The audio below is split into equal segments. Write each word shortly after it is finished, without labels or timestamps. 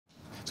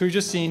So we've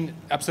just seen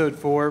episode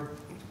 4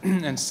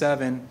 and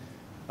 7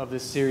 of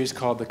this series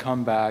called The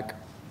Comeback.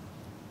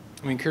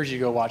 We encourage you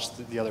to go watch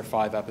the other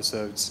 5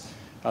 episodes.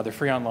 They're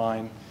free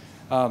online.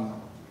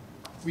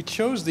 We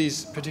chose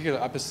these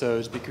particular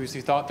episodes because we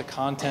thought the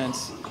content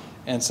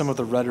and some of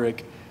the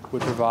rhetoric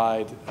would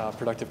provide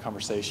productive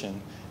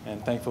conversation.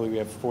 And thankfully, we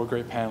have 4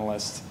 great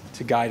panelists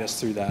to guide us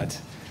through that.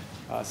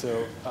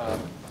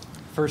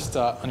 First,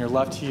 on your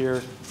left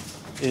here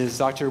is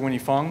Dr. Winnie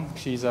Fung.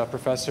 She's a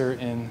professor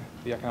in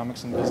the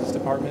Economics and Business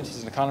Department.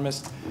 She's an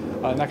economist.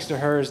 Next to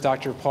her is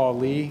Dr. Paul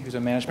Lee, who's a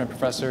management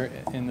professor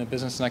in the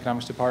Business and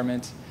Economics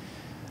Department.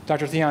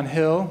 Dr. Theon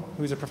Hill,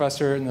 who's a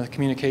professor in the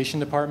Communication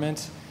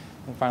Department.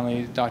 And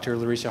finally, Dr.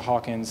 Larycia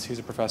Hawkins, who's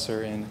a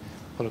professor in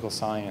political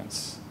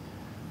science.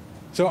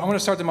 So I'm going to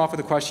start them off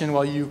with a question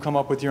while you come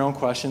up with your own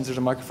questions. There's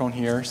a microphone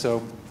here.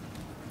 So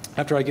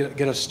after I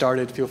get us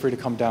started, feel free to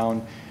come down,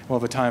 and we'll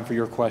have a time for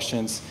your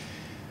questions.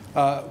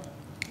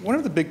 One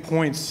of the big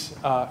points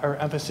or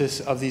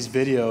emphasis of these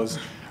videos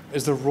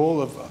is the role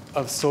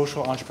of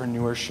social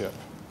entrepreneurship.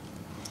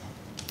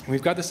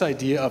 We've got this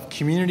idea of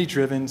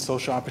community-driven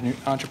social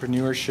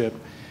entrepreneurship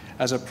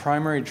as a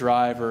primary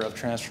driver of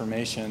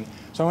transformation.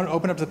 So I want to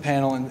open up the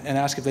panel and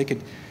ask if they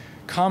could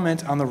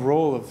comment on the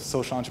role of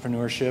social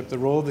entrepreneurship, the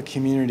role of the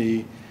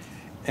community,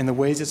 and the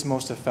ways it's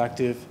most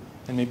effective,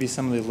 and maybe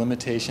some of the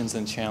limitations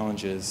and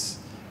challenges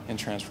in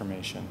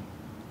transformation.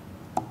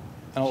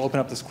 And I'll open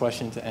up this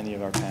question to any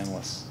of our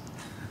panelists.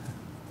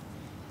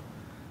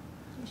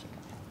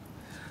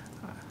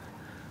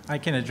 I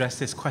can address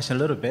this question a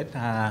little bit.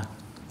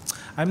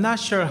 I'm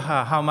not sure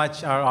how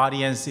much our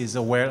audience is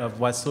aware of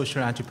what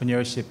social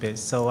entrepreneurship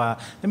is. So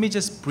let me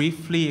just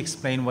briefly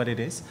explain what it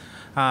is.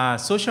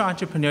 Social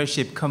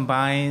entrepreneurship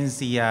combines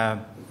the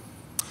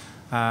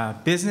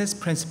business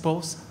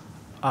principles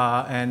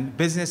and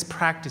business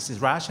practices,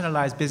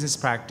 rationalized business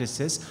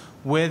practices,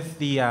 with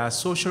the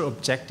social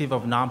objective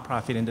of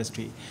nonprofit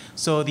industry.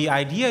 So the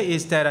idea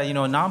is that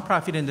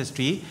nonprofit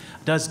industry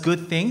does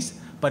good things,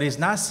 but it's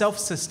not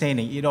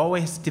self-sustaining. It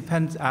always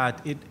depends.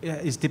 It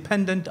is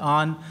dependent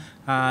on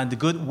the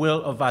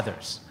goodwill of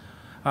others.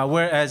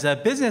 Whereas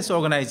business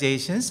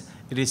organizations,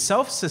 it is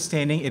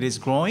self-sustaining. It is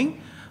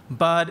growing,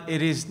 but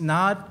it is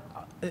not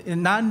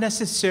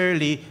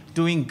necessarily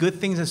doing good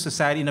things in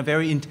society in a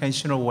very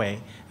intentional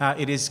way.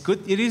 It is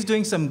good. It is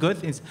doing some good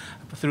things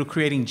through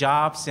creating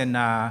jobs and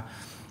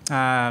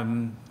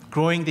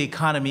growing the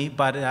economy,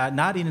 but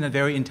not in a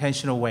very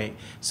intentional way.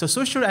 So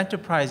social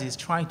enterprise is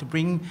trying to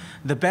bring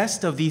the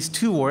best of these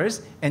 2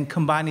 words and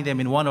combining them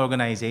in one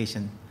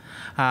organization.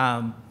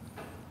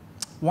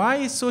 Why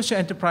is social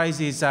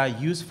enterprise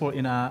useful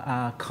in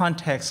a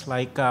context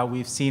like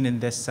we've seen in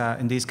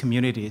these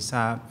communities?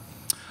 A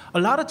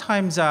lot of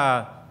times,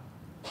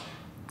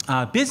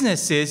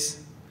 businesses,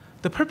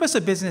 the purpose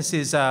of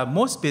businesses,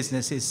 most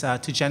businesses,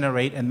 to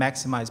generate and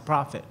maximize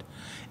profit.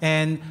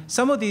 And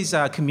some of these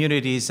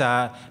communities,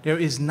 there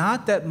is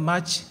not that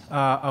much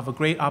of a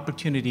great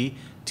opportunity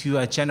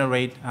to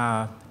generate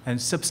a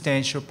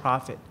substantial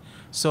profit.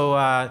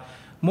 So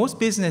most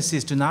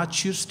businesses do not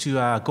choose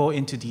to go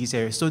into these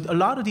areas. So a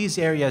lot of these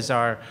areas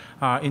are,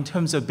 in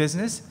terms of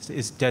business,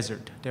 is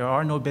desert. There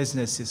are no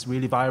businesses,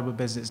 really viable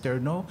business. There are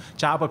no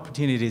job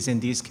opportunities in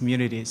these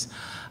communities.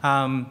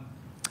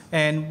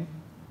 And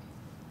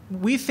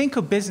we think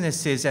of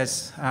businesses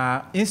as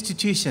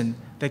institution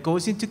that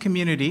goes into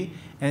community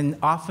and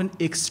often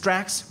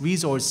extracts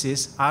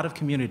resources out of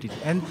community.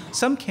 And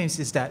some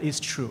cases that is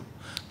true.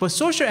 But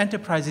social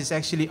enterprises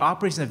actually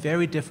operates in a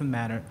very different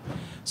manner.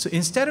 So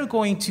instead of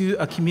going to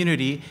a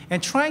community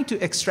and trying to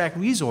extract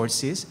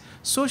resources,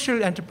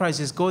 social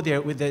enterprises go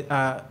there with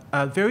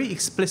a very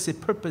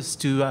explicit purpose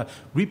to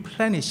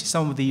replenish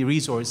some of the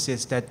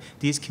resources that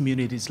these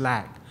communities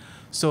lack.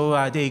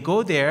 So they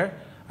go there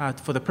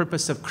for the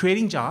purpose of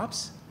creating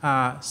jobs.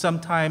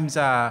 Sometimes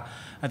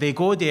they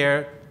go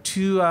there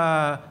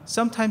to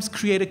sometimes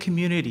create a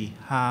community.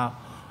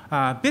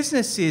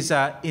 Businesses,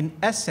 in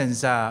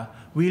essence,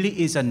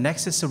 really is a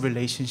nexus of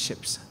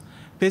relationships.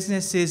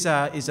 Business is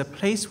a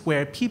place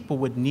where people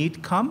would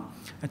need come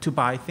to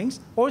buy things.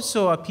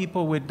 Also,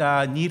 people with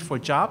need for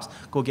jobs,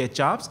 go get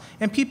jobs.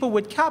 And people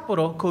with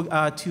capital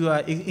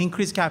to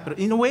increase capital.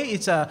 In a way,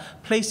 it's a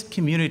place of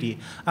community.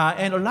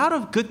 And a lot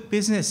of good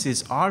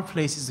businesses are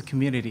places of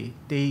community.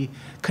 They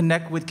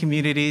connect with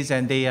communities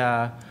and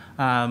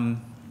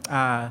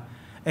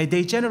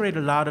they generate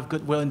a lot of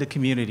goodwill in the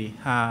community.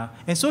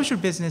 And social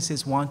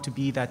businesses want to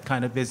be that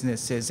kind of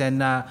businesses.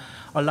 And a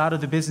lot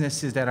of the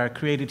businesses that are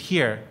created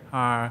here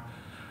are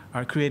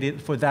created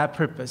for that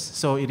purpose.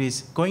 So it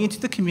is going into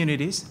the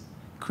communities,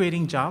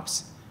 creating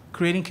jobs,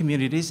 creating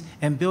communities,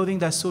 and building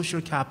that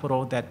social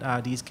capital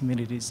that these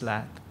communities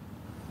lack.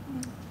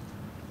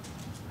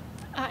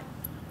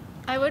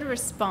 I would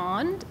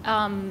respond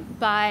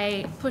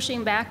by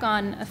pushing back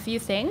on a few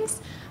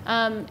things.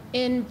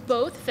 In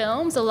both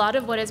films, a lot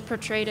of what is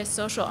portrayed as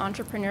social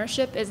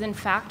entrepreneurship is in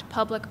fact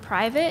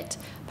public-private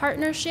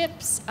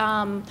partnerships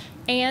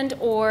and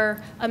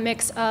or a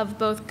mix of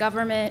both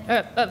government,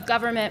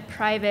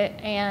 private,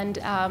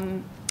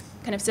 and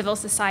kind of civil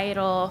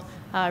societal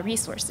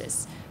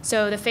resources.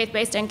 So the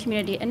faith-based and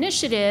community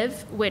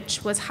initiative,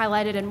 which was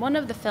highlighted in one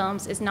of the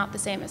films, is not the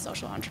same as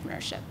social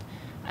entrepreneurship.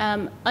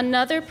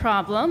 Another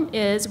problem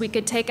is we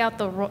could take out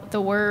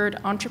the word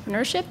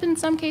entrepreneurship in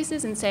some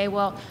cases and say,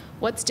 well,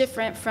 what's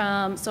different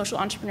from social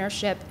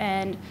entrepreneurship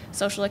and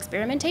social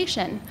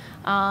experimentation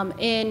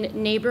in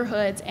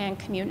neighborhoods and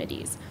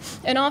communities?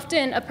 And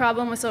often a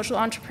problem with social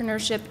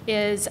entrepreneurship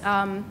is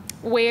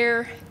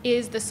where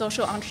is the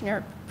social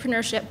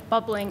entrepreneurship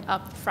bubbling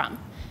up from?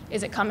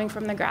 Is it coming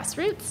from the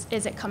grassroots?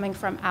 Is it coming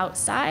from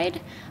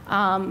outside?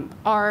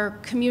 Are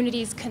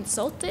communities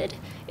consulted?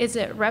 Is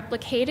it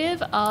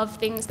replicative of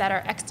things that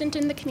are extant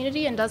in the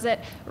community? And does it,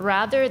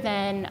 rather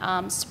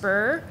than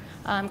spur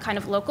kind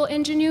of local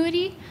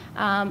ingenuity,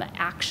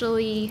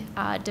 actually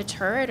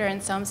deter it, or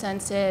in some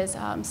senses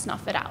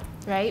snuff it out,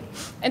 right?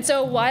 And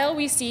so while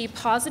we see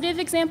positive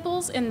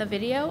examples in the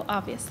video,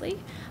 obviously,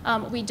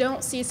 we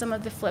don't see some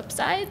of the flip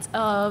sides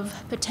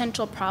of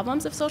potential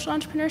problems of social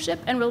entrepreneurship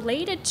and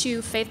related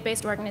to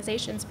faith-based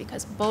organizations,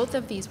 because both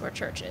of these were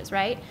churches,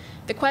 right?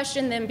 The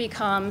question then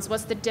becomes,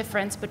 what's the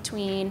difference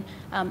between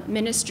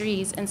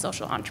ministries and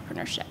social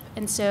entrepreneurship?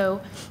 And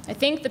so I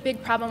think the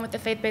big problem with the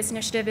faith-based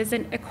initiative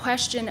isn't a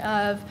question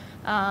of,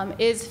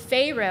 is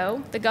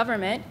Pharaoh, the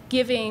government,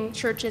 giving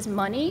churches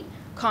money,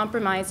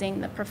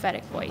 compromising the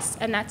prophetic voice?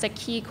 And that's a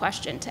key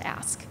question to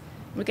ask.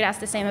 We could ask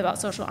the same about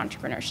social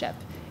entrepreneurship.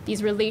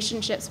 These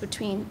relationships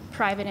between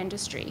private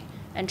industry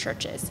and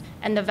churches,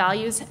 and the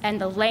values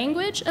and the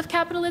language of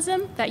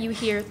capitalism that you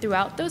hear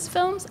throughout those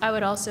films, I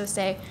would also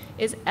say,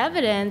 is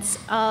evidence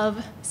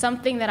of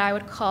something that I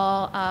would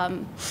call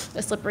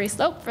a slippery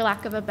slope, for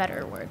lack of a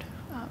better word,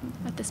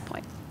 at this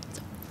point.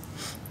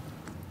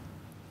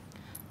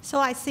 So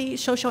I see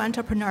social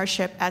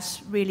entrepreneurship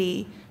as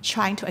really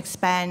trying to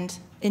expand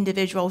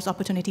individuals'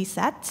 opportunity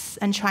sets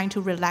and trying to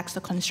relax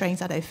the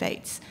constraints that they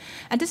face.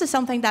 And this is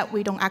something that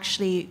we don't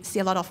actually see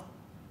a lot of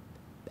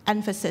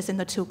emphasis in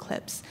the two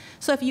clips.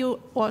 So if you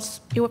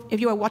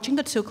are watching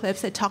the two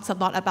clips, it talks a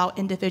lot about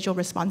individual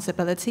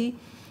responsibility.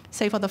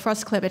 Say for the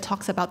first clip, it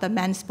talks about the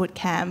men's boot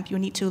camp. You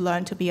need to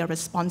learn to be a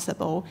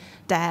responsible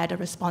dad, a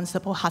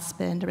responsible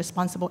husband, a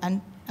responsible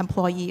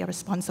employee, a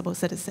responsible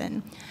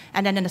citizen.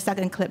 And then in the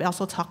second clip, it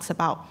also talks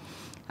about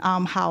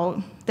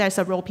how there's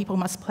a role people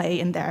must play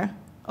in their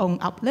own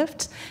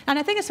uplift. And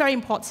I think it's very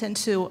important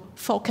to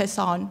focus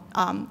on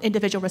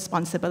individual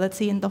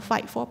responsibility in the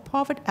fight for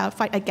poverty,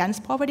 fight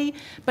against poverty.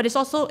 But it's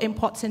also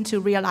important to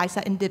realize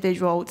that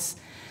individuals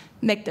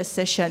make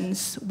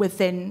decisions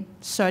within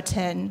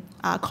certain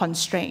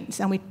constraints,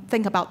 and we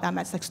think about them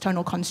as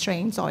external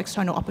constraints or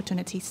external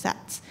opportunity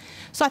sets.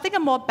 So I think a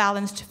more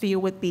balanced view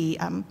would be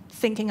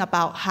thinking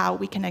about how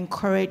we can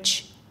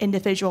encourage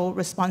individual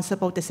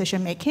responsible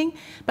decision making,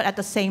 but at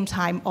the same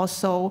time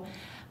also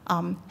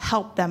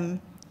help them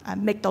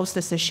make those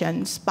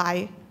decisions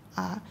by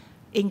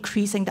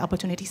increasing the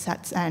opportunity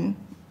sets and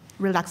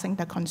relaxing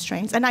the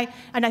constraints. And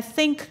I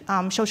think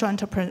social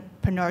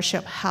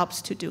entrepreneurship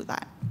helps to do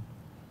that.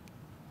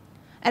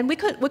 And we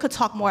could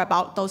talk more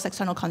about those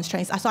external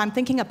constraints. So I'm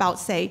thinking about,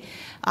 say,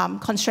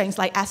 constraints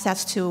like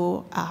access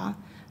to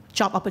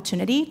job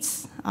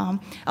opportunities.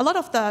 A lot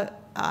of the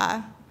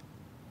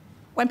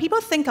when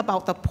people think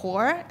about the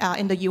poor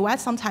in the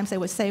U.S., sometimes they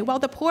would say, well,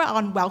 the poor are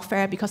on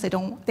welfare because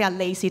they are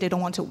lazy, they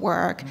don't want to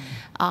work.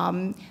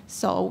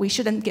 So we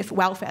shouldn't give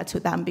welfare to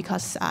them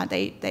because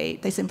they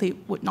simply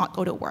would not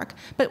go to work.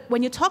 But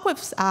when you talk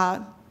with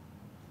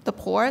the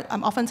poor,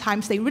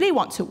 oftentimes they really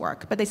want to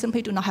work, but they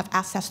simply do not have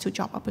access to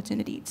job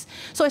opportunities.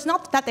 So it's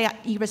not that they are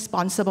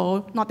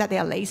irresponsible, not that they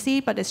are lazy,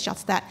 but it's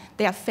just that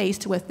they are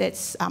faced with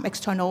this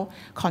external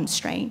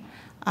constraint.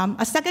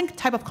 A second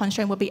type of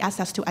constraint would be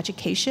access to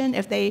education.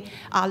 If they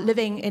are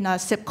living in a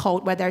zip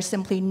code where there's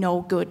simply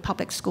no good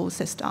public school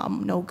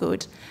system, no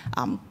good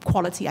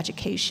quality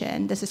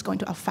education, this is going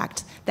to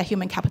affect their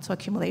human capital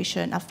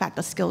accumulation, affect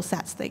the skill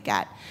sets they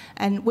get,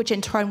 and which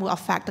in turn will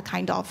affect the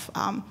kind of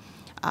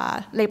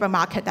labor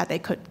market that they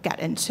could get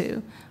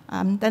into.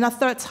 Then a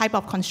third type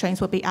of constraints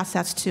would be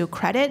access to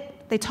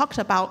credit. They talked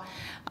about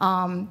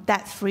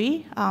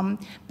debt-free,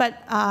 but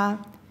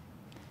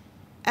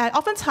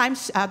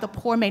oftentimes, the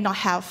poor may not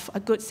have a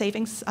good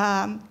savings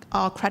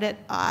or credit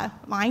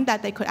line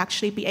that they could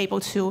actually be able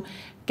to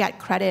get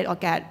credit or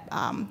get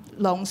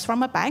loans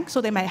from a bank,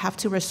 so they might have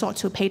to resort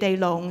to payday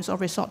loans or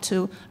resort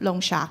to loan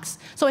sharks.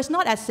 So it's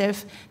not as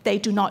if they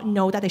do not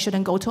know that they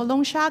shouldn't go to a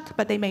loan shark,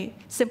 but they may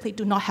simply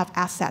do not have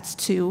access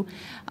to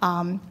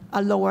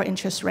a lower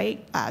interest rate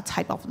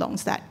type of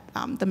loans that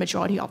the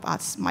majority of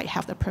us might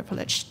have the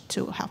privilege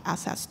to have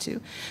access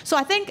to. So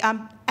I think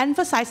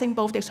emphasizing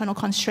both the external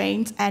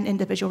constraints and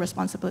individual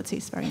responsibility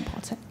is very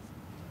important.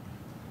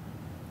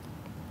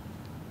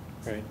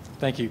 Great,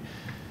 thank you.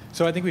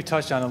 So I think we've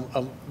touched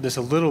on this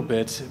a little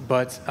bit,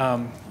 but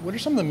what are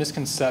some of the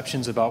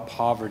misconceptions about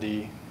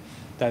poverty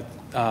that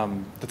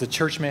the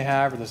church may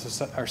have,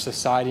 or our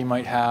society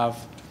might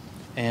have,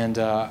 and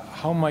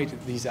how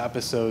might these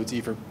episodes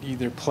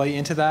either play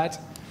into that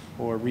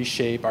or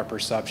reshape our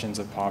perceptions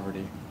of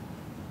poverty?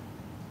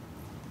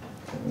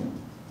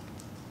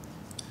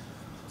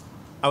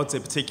 I would say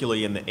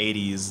particularly in the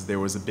 80s, there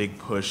was a big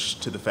push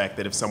to the fact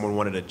that if someone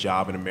wanted a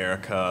job in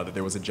America, that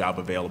there was a job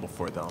available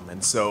for them.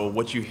 And so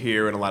what you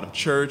hear in a lot of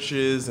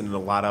churches and in a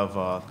lot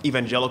of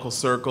evangelical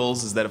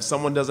circles is that if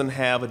someone doesn't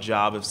have a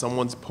job, if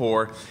someone's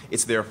poor,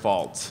 it's their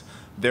fault.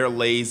 They're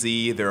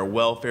lazy, they're a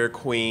welfare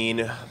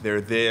queen,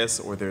 they're this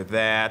or they're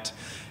that.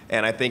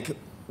 And I think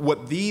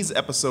what these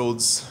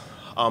episodes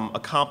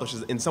accomplish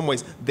is, in some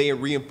ways, they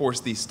reinforce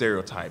these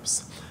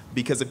stereotypes.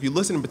 Because if you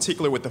listen in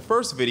particular with the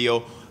first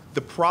video,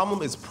 the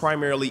problem is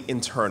primarily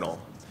internal.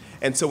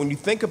 And so when you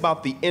think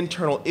about the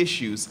internal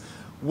issues,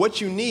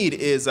 what you need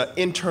is an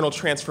internal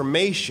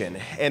transformation.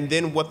 And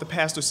then what the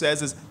pastor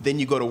says is, then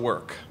you go to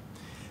work.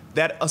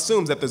 That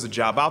assumes that there's a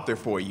job out there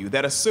for you.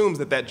 That assumes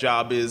that that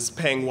job is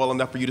paying well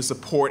enough for you to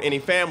support any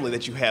family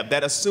that you have.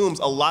 That assumes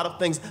a lot of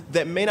things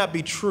that may not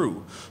be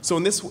true. So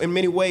in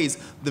many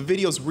ways, the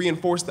videos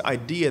reinforce the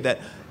idea that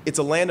it's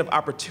a land of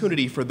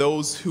opportunity for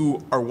those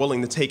who are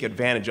willing to take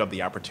advantage of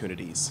the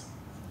opportunities.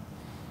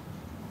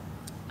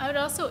 I would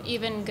also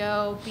even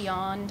go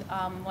beyond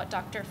what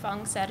Dr.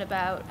 Fung said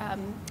about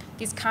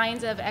these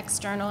kinds of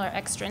external or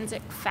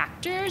extrinsic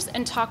factors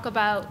and talk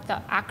about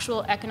the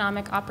actual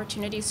economic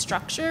opportunity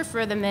structure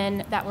for the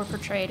men that were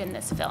portrayed in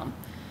this film.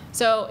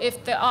 So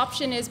if the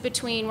option is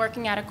between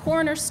working at a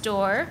corner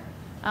store,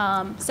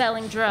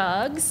 selling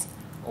drugs,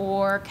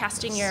 or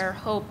casting your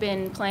hope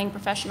in playing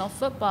professional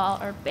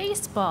football or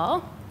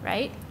baseball,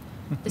 right?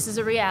 This is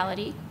a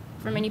reality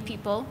for many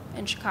people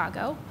in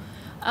Chicago.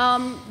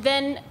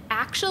 Then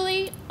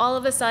actually, all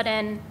of a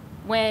sudden,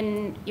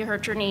 when you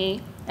hurt your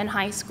knee in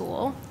high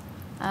school,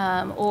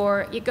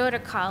 or you go to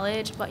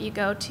college, but you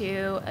go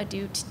to a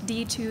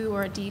D2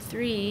 or a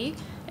D3,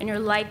 and your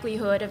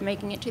likelihood of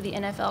making it to the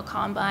NFL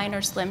Combine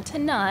are slim to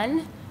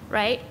none,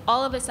 right?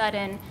 All of a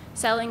sudden,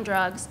 selling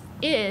drugs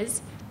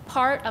is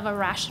part of a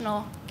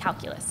rational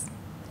calculus,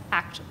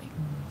 actually.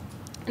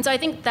 And so I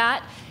think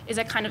that is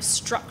a kind of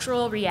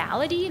structural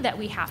reality that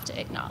we have to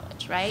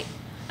acknowledge, right?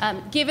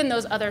 Given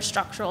those other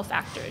structural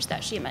factors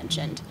that she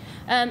mentioned.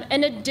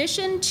 In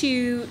addition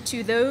to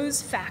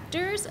those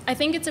factors, I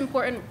think it's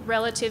important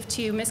relative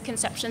to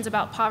misconceptions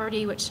about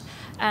poverty, which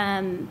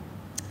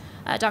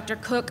Dr.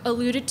 Cook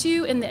alluded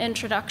to in the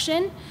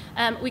introduction.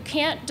 We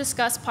can't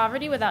discuss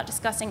poverty without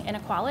discussing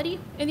inequality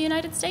in the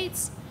United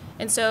States.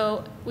 And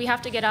so we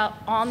have to get out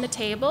on the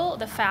table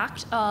the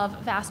fact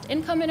of vast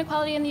income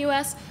inequality in the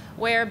US,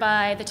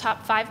 whereby the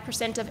top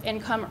 5% of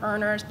income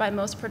earners by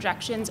most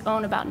projections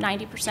own about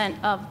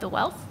 90% of the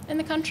wealth in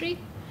the country.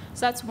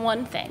 So that's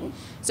one thing.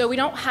 So we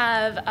don't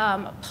have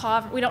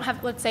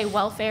let's say,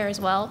 welfare as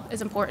well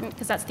is important,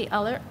 because that's the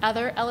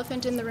other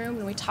elephant in the room.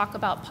 When we talk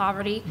about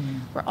poverty,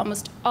 we're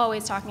almost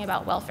always talking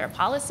about welfare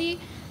policy.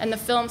 And the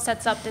film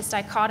sets up this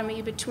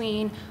dichotomy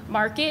between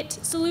market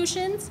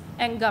solutions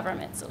and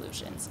government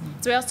solutions.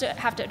 So we also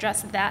have to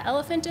address that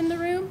elephant in the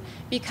room,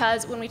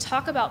 because when we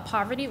talk about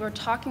poverty, we're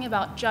talking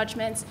about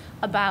judgments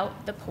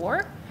about the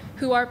poor,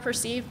 who are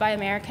perceived by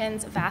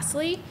Americans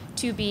vastly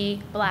to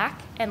be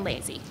black and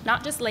lazy.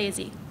 Not just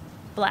lazy,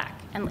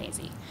 black and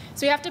lazy.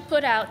 So we have to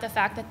put out the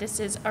fact that this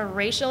is a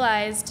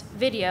racialized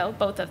video,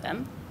 both of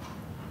them,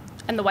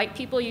 and the white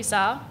people you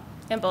saw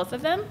in both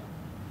of them,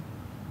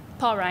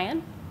 Paul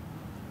Ryan.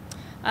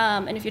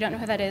 And if you don't know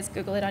who that is,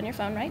 Google it on your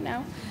phone right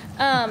now.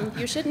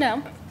 You should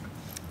know.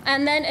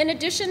 And then in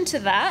addition to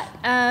that,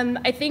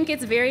 I think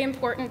it's very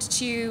important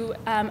to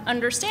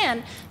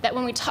understand that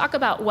when we talk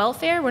about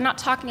welfare, we're not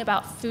talking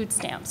about food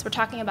stamps. We're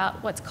talking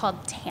about what's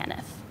called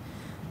TANF.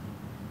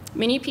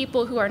 Many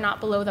people who are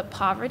not below the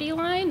poverty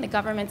line, the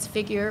government's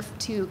figure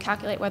to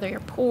calculate whether you're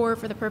poor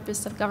for the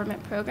purpose of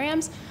government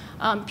programs,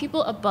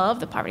 people above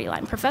the poverty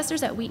line,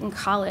 professors at Wheaton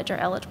College are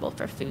eligible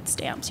for food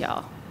stamps,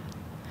 y'all.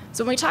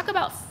 So when we talk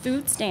about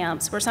food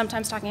stamps, we're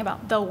sometimes talking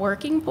about the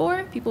working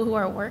poor, people who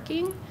are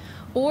working,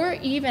 or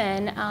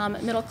even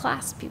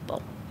middle-class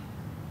people.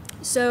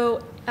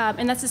 So,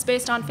 and that's just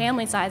based on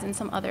family size and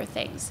some other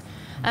things.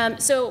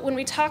 So when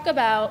we talk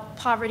about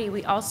poverty,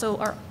 we also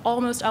are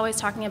almost always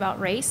talking about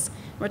race.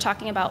 We're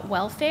talking about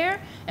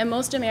welfare, and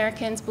most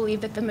Americans believe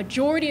that the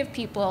majority of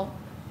people,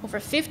 over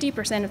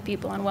 50% of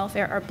people on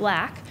welfare, are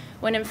black,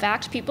 when in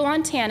fact people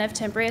on TANF,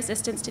 temporary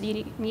assistance to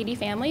needy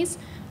families,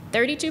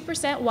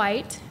 32%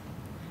 white,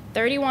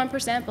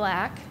 31%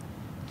 black,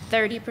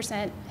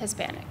 30%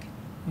 Hispanic.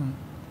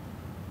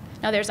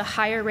 Now, there's a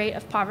higher rate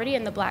of poverty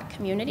in the black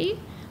community,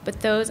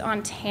 but those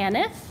on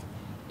TANF,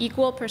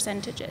 equal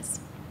percentages.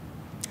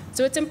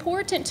 So it's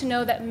important to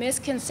know that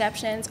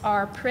misconceptions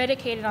are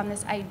predicated on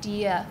this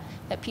idea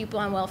that people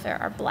on welfare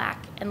are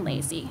black and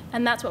lazy.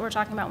 And that's what we're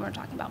talking about when we're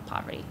talking about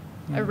poverty,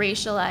 a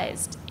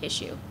racialized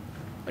issue,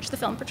 which the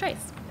film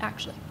portrays,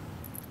 actually.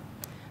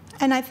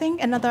 And I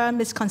think another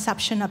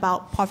misconception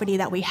about poverty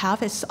that we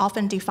have is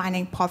often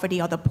defining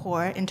poverty or the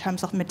poor in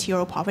terms of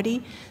material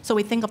poverty. So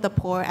we think of the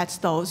poor as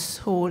those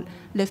who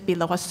live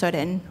below a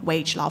certain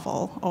wage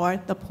level,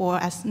 or the poor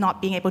as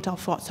not being able to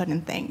afford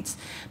certain things.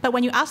 But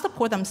when you ask the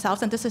poor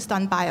themselves, and this is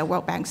done by a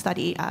World Bank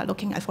study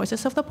looking at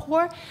voices of the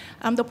poor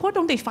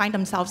don't define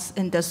themselves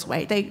in this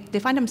way. They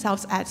define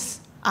themselves as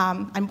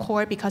I'm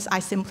poor because I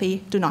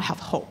simply do not have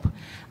hope.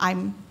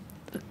 I'm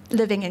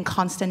living in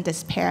constant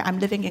despair. I'm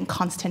living in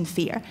constant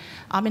fear.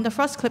 In the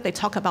first clip, they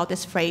talk about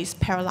this phrase,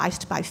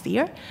 paralyzed by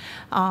fear.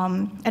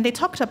 And they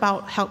talked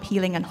about help,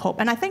 healing, and hope.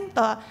 And I think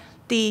the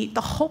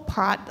hope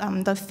part,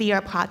 the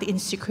fear part, the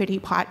insecurity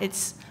part,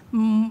 it's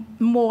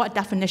more a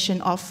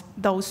definition of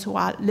those who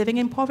are living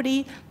in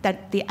poverty than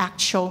the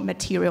actual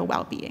material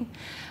well-being.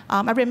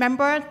 I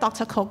remember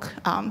Dr. Cook,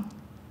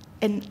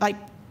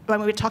 when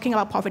we were talking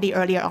about poverty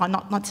earlier on,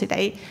 not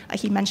today,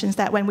 he mentions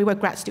that when we were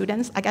grad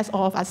students, I guess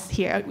all of us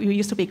here, we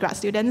used to be grad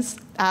students,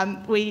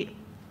 we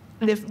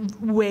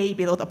live way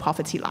below the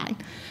poverty line.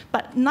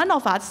 But none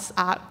of us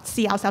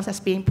see ourselves as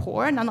being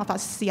poor. None of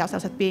us see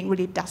ourselves as being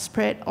really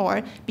desperate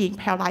or being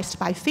paralyzed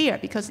by fear,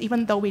 because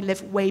even though we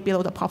live way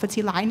below the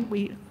poverty line,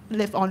 we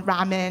live on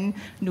ramen,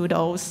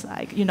 noodles,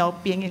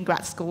 being in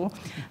grad school.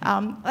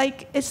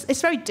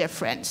 It's very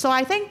different. So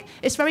I think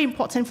it's very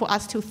important for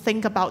us to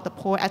think about the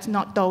poor as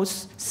not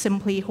those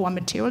simply who are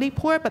materially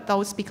poor, but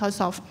those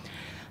because of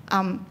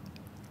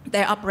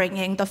their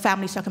upbringing, the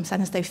family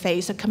circumstances they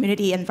face, the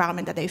community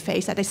environment that they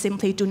face, that they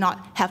simply do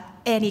not have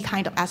any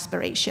kind of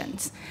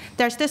aspirations.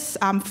 There's this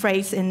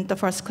phrase in the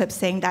first clip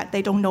saying that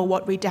they don't know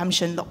what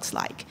redemption looks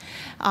like.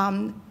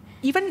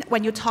 Even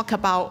when you talk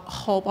about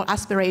hope or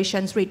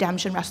aspirations,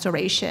 redemption,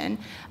 restoration,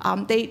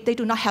 they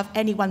do not have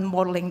anyone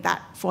modeling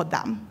that for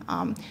them.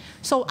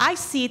 So I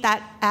see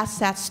that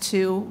access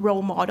to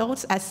role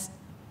models as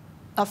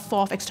a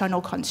fourth external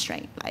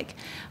constraint.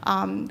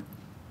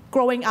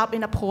 Growing up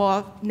in a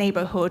poor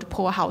neighborhood,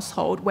 poor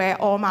household, where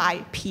all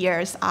my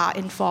peers are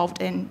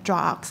involved in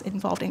drugs,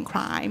 involved in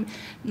crime.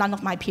 None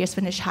of my peers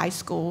finished high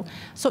school.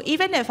 So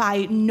even if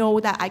I know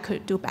that I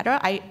could do better,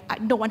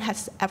 no one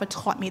has ever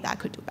taught me that I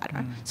could do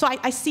better. So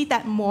I see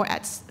that more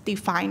as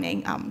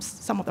defining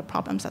some of the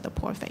problems that the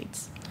poor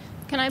face.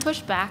 Can I push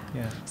back?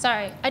 Yeah.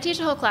 Sorry, I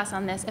teach a whole class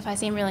on this. If I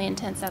seem really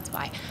intense, that's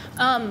why.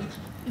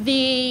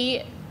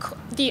 The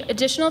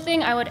additional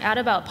thing I would add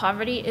about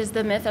poverty is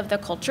the myth of the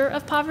culture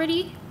of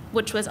poverty,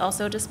 which was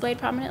also displayed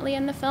prominently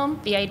in the film.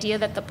 The idea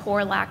that the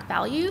poor lack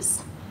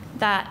values,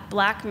 that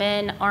black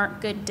men aren't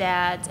good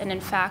dads, and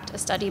in fact, a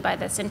study by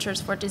the Centers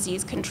for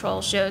Disease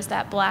Control shows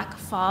that black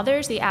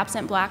fathers, the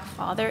absent black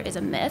father is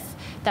a myth,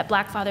 that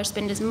black fathers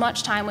spend as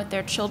much time with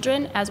their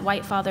children as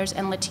white fathers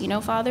and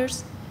Latino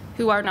fathers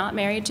who are not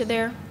married to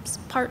their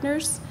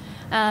partners.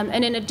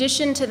 And in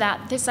addition to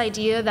that, this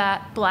idea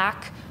that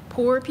black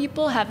poor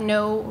people have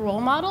no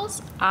role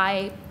models,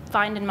 I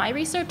find in my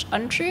research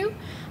untrue.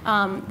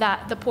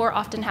 That the poor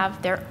often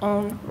have their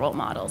own role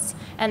models,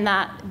 and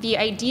that the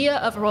idea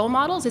of role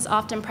models is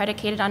often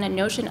predicated on a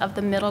notion of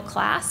the middle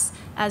class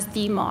as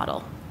the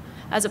model,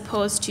 as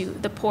opposed to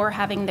the poor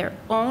having their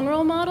own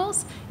role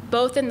models,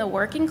 both in the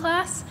working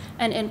class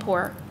and in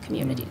poor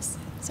communities.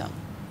 So,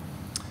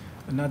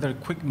 another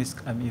quick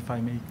if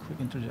I may quick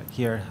interject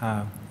here,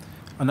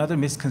 another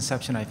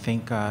misconception I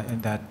think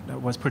that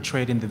was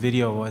portrayed in the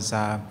video was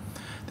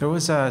there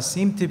was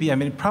seemed to be,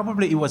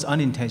 probably it was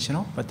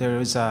unintentional, but there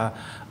was a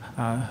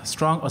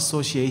strong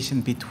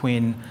association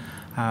between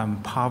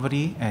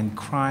poverty and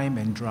crime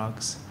and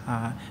drugs,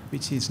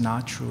 which is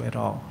not true at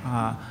all.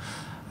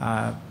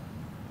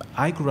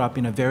 I grew up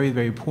in a very,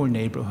 very poor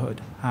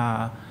neighborhood.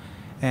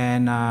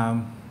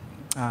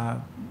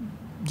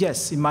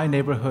 Yes, in my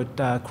neighborhood,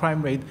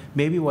 crime rate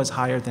maybe was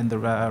higher than the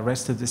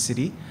rest of the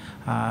city.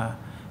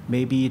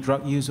 Maybe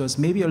drug use was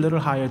maybe a little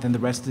higher than the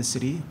rest of the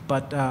city,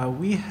 but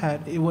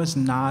it was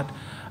not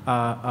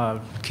a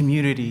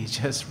community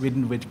just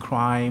ridden with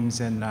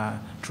crimes and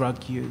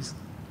drug use.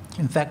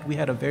 In fact, we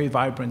had a very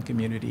vibrant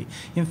community.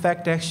 In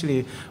fact,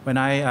 actually, when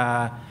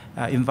I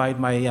invite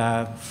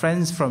my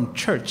friends from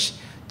church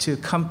to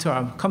come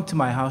to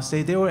my house,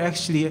 they were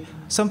actually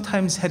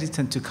sometimes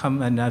hesitant to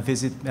come and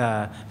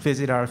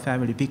visit our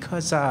family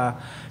because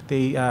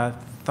they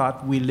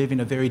thought we live in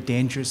a very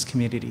dangerous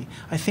community.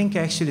 I think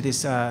actually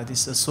this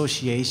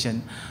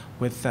association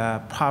with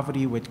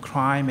poverty, with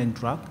crime and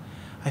drug,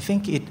 I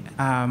think it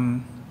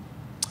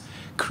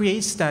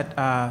creates that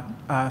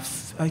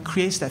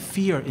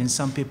fear in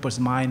some people's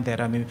mind that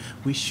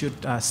we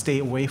should stay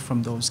away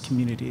from those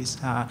communities,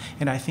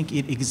 and I think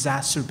it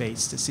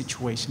exacerbates the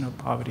situation of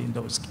poverty in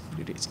those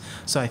communities.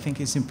 So I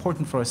think it's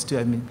important for us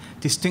to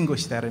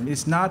distinguish that.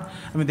 It's not.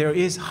 There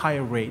is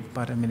higher rate,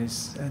 but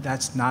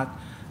that's not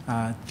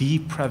the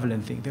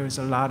prevalent thing. There's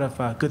a lot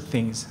of good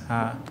things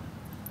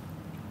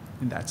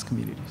in that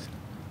communities.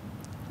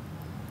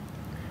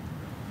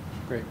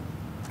 Great.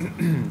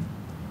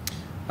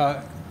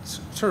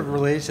 Sort of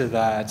related to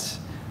that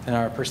and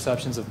our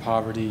perceptions of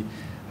poverty,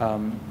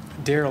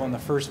 Daryl in the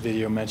first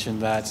video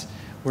mentioned that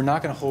we're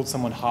not going to hold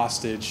someone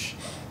hostage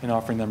in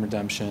offering them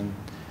redemption.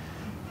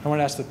 I want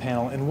to ask the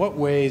panel, in what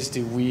ways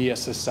do we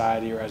as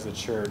society or as the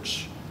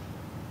church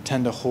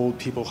tend to hold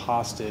people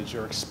hostage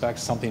or expect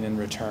something in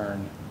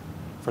return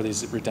for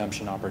these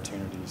redemption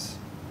opportunities?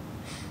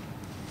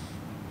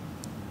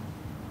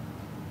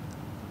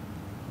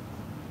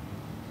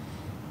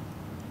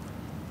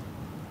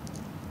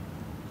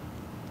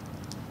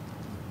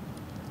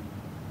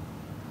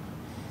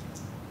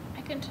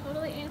 can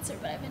totally answer,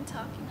 but I've been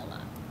talking a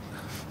lot.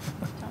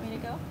 Do you want me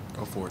to go?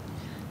 Go for it.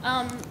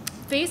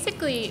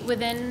 Basically,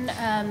 within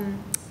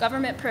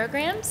government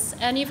programs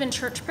and even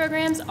church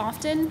programs,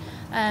 often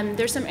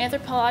there's some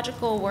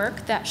anthropological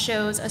work that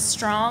shows a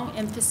strong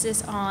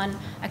emphasis on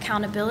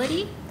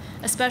accountability,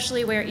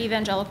 especially where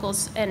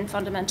evangelicals and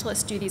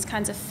fundamentalists do these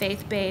kinds of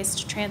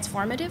faith-based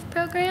transformative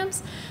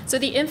programs. So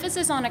the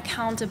emphasis on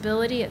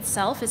accountability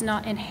itself is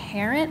not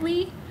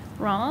inherently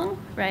wrong,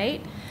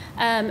 right?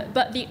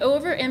 But the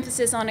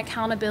overemphasis on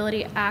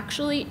accountability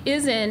actually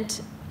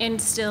isn't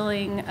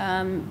instilling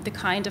the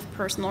kind of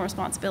personal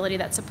responsibility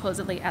that's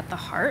supposedly at the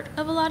heart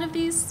of a lot of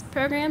these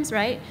programs,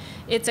 right?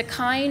 It's a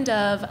kind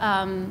of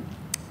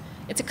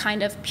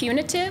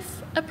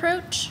punitive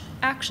approach,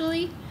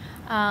 actually,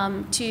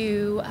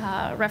 to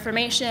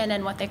reformation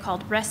and what they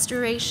called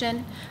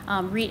restoration,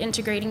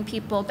 reintegrating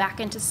people back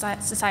into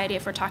society,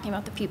 if we're talking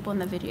about the people in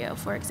the video,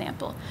 for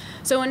example.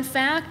 So in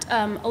fact,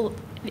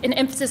 an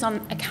emphasis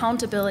on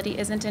accountability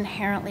isn't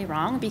inherently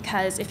wrong,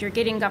 because if you're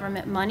getting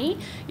government money,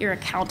 you're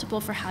accountable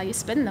for how you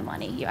spend the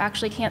money. You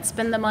actually can't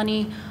spend the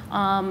money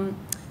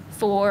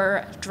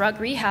for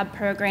drug rehab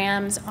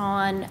programs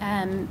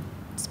on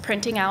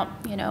printing out,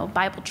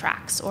 Bible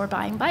tracts or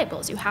buying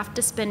Bibles. You have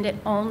to spend it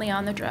only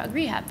on the drug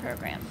rehab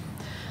program.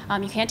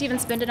 You can't even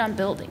spend it on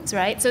buildings,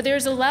 right? So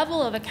there's a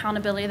level of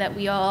accountability that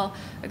we all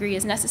agree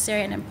is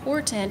necessary and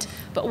important,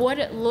 but what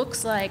it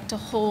looks like to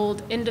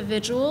hold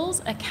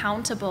individuals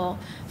accountable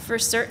for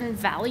certain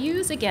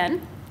values,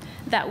 again,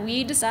 that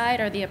we decide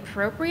are the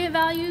appropriate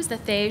values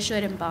that they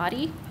should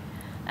embody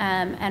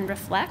and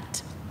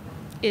reflect,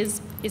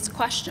 is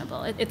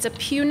questionable. It's a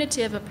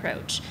punitive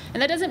approach.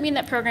 And that doesn't mean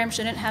that programs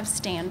shouldn't have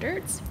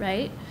standards,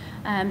 right?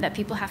 That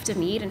people have to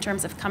meet in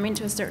terms of coming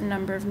to a certain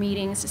number of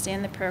meetings to stay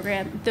in the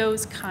program,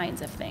 those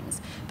kinds of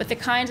things. But the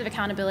kinds of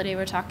accountability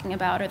we're talking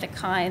about are the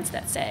kinds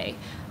that say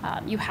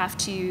you have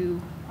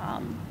to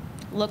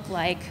look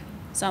like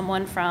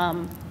someone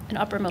from an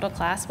upper middle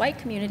class white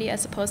community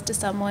as opposed to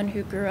someone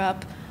who grew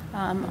up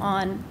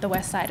on the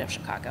west side of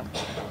Chicago.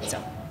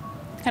 So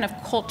kind of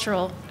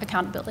cultural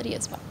accountability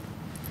as well.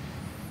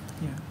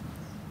 Yeah.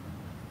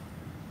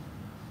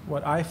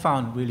 What I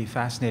found really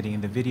fascinating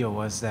in the video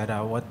was that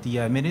what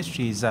the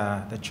ministries,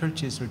 the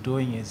churches are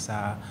doing is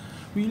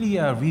really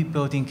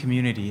rebuilding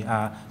community.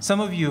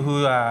 Some of you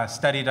who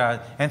studied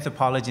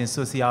anthropology and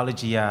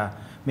sociology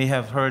may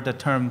have heard the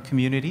term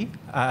community,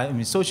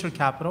 social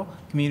capital,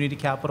 community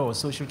capital, or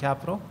social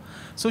capital.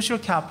 Social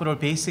capital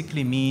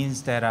basically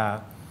means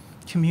that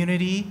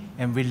community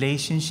and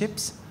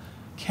relationships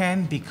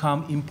can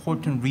become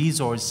important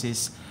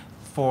resources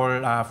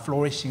for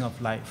flourishing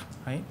of life,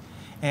 right?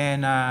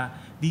 And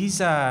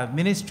these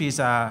ministries,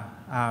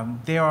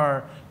 they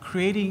are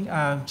creating,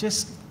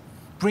 just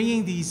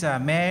bringing these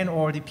men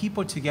or the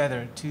people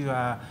together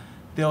to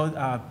build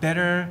a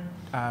better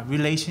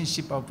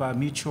relationship of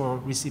mutual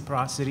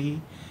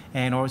reciprocity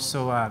and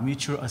also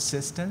mutual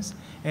assistance,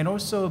 and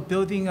also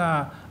building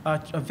a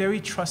very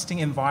trusting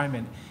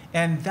environment.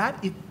 And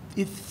that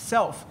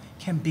itself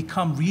can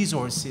become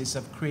resources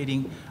of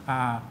creating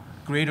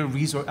greater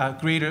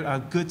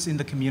goods in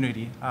the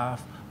community,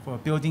 for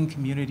building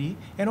community.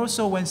 And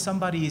also when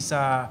somebody's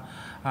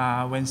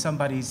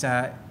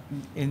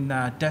in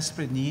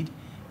desperate need,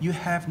 you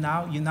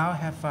now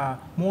have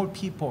more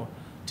people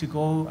to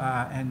go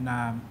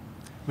and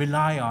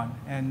rely on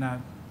and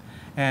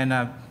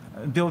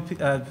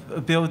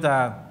build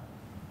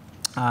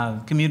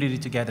community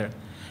together.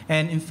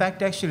 And in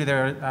fact, actually,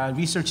 there are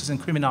researches in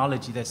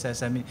criminology that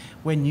says,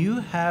 when you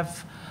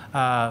have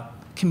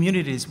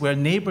communities where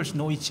neighbors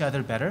know each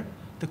other better,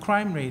 the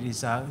crime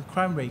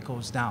rate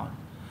goes down.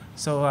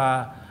 So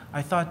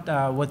I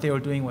thought what they were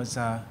doing was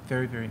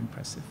very, very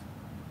impressive.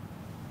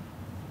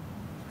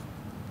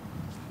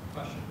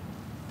 Question?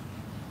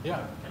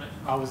 Yeah,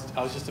 I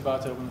was just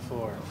about to open the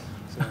floor.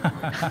 So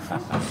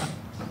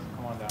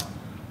come on down.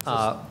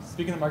 So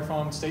speaking of the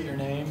microphone, state your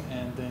name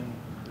and then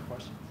your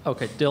question.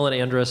 Okay, Dylan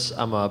Andrus.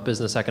 I'm a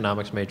business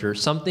economics major.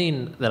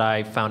 Something that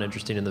I found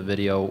interesting in the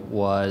video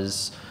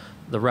was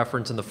the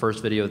reference in the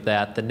first video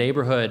that the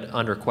neighborhood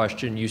under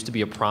question used to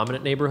be a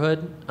prominent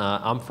neighborhood.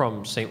 I'm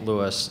from St.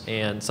 Louis,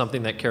 and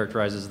something that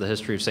characterizes the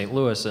history of St.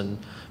 Louis and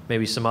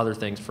maybe some other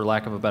things, for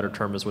lack of a better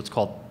term, is what's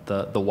called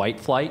the white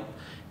flight.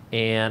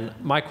 And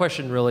my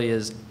question really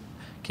is,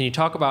 can you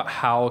talk about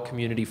how a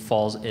community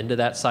falls into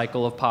that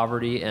cycle of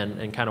poverty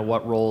and kind of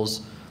what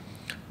roles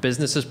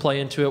businesses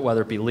play into it,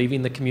 whether it be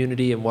leaving the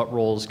community, and what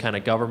roles kind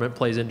of government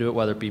plays into it,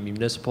 whether it be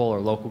municipal or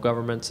local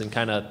governments, and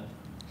kind of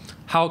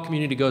how a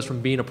community goes from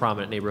being a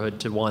prominent neighborhood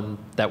to one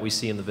that we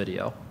see in the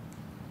video?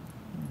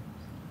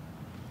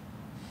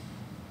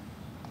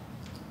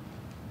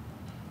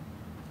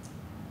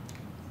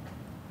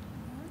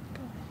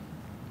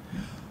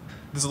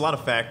 There's a lot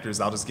of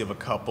factors. I'll just give a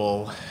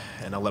couple,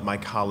 and I'll let my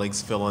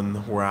colleagues fill in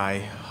where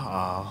I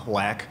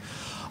lack.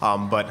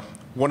 But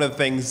one of the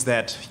things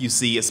that you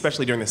see,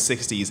 especially during the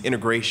 60s,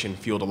 integration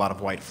fueled a lot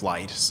of white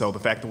flight. So the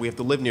fact that we have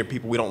to live near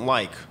people we don't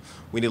like,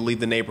 we need to leave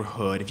the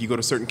neighborhood. If you go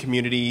to certain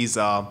communities,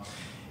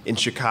 In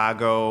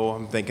Chicago,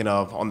 I'm thinking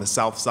of on the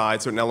South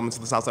Side, certain elements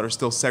of the South Side are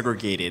still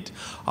segregated.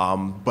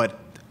 But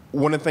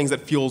one of the things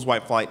that fuels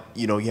white flight,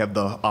 you have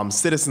the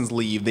citizens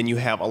leave, then you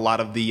have a lot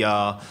of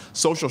the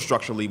social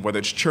structure leave, whether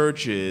it's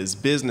churches,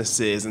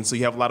 businesses, and so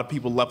you have a lot of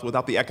people left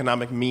without the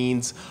economic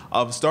means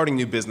of starting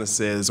new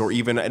businesses or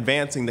even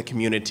advancing the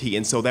community,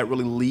 and so that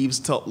really leads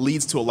to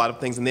a lot of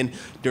things. And then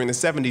during the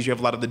 70s, you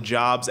have a lot of the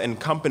jobs and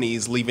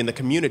companies leaving the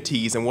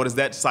communities, and what does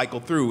that cycle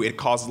through? It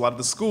causes a lot of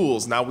the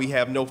schools. Now we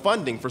have no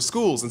funding for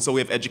schools, and so we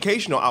have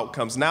educational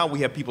outcomes. Now we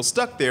have people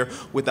stuck there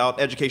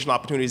without educational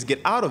opportunities to get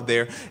out of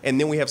there, and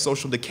then we have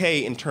social decay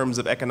in terms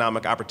of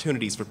economic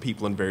opportunities for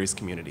people in various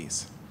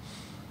communities.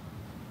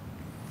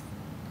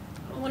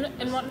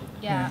 And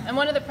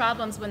one of the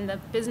problems when the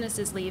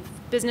businesses leave,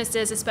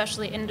 businesses,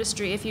 especially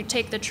industry, if you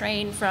take the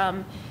train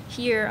from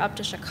here up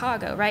to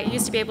Chicago, right? You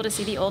used to be able to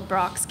see the old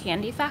Brock's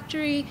Candy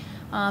Factory.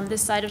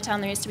 This side of town,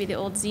 there used to be the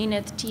old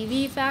Zenith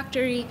TV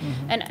factory.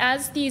 And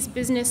as these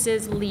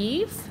businesses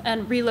leave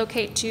and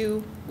relocate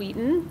to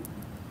Wheaton,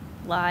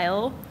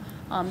 Lyle,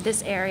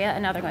 this area,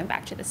 and now they're going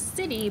back to the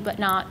city, but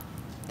not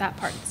that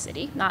part of the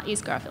city, not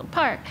East Garfield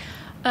Park.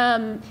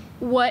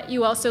 What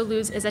you also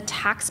lose is a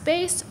tax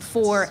base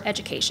for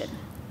education,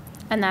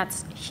 and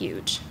that's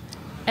huge.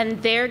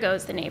 And there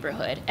goes the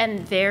neighborhood,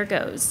 and there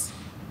goes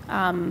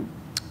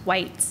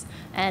whites.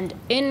 And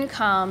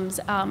incomes,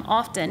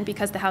 often,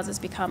 because the houses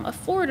become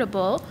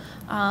affordable,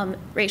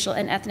 racial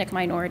and ethnic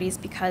minorities,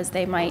 because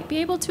they might be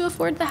able to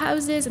afford the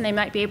houses, and they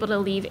might be able to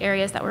leave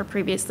areas that were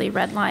previously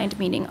redlined,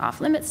 meaning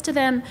off limits to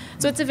them.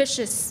 So it's a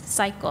vicious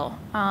cycle.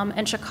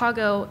 And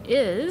Chicago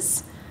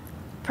is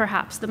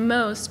perhaps the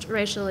most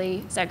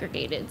racially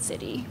segregated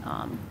city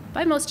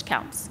by most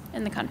counts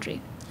in the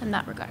country in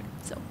that regard.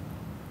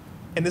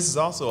 And this is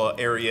also an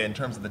area in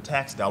terms of the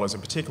tax dollars in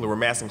particular where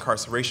mass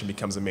incarceration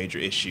becomes a major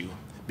issue.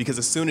 Because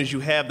as soon as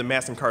you have the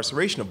mass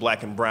incarceration of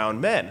black and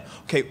brown men,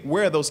 okay,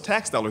 where are those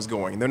tax dollars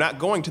going? They're not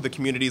going to the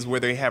communities where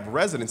they have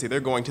residency, they're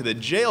going to the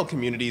jail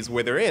communities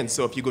where they're in.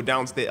 So if you go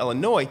downstate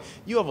Illinois,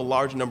 you have a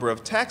large number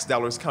of tax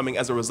dollars coming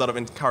as a result of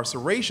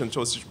incarceration.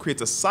 So it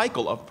creates a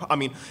cycle of,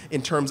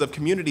 in terms of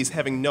communities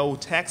having no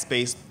tax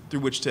base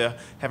through which to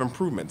have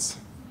improvements.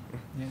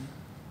 Yeah.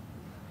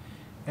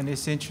 And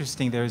it's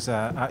interesting, there's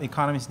an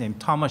economist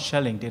named Thomas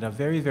Schelling did a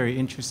very, very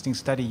interesting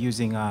study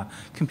using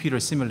computer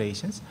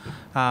simulations.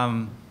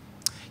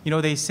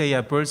 They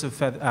say birds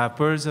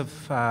of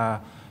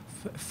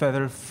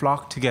feather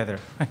flock together,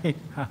 right?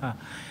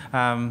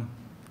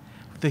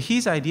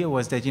 His idea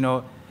was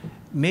that,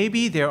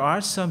 maybe there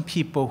are some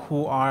people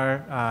who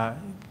are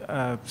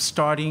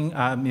starting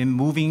and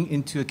moving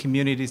into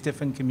communities,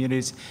 different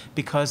communities,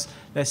 because,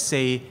 let's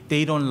say,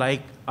 they don't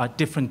like a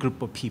different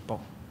group of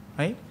people,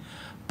 right?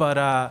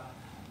 But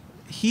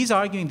he's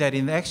arguing that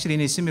in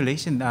a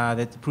simulation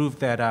that proved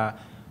that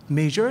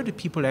majority of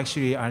people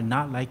actually are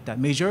not like that.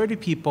 Majority of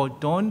people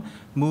don't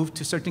move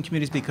to certain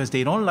communities because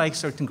they don't like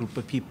certain group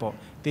of people.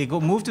 They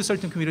move to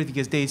certain communities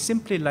because they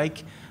simply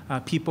like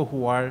people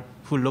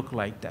who look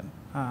like them.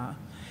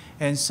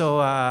 And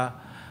so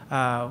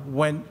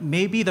when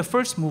maybe the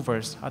first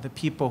movers are the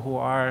people who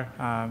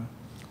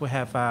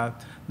have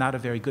not a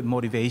very good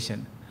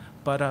motivation,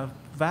 but a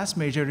vast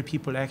majority of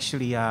people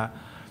actually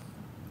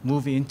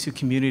move into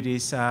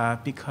communities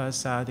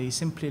because they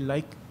simply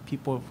like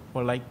people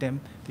who like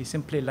them. They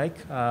simply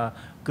like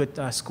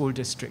good school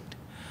district.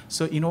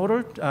 So in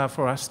order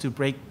for us to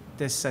break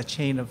this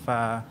chain of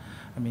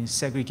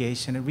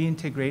segregation and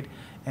reintegrate,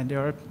 and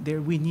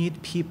we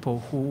need people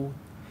who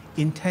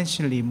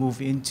intentionally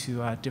move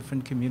into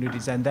different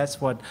communities, and that's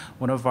what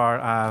one of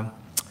our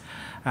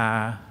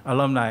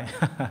alumni,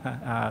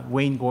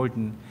 Wayne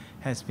Gordon,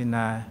 has been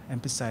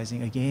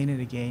emphasizing again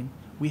and again.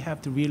 We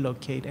have to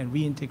relocate and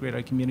reintegrate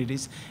our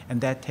communities,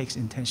 and that takes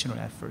intentional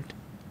effort.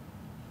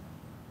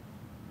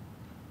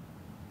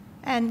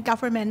 And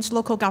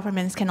local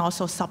governments can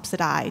also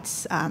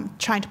subsidize,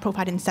 trying to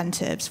provide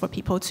incentives for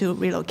people to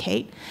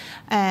relocate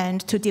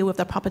and to deal with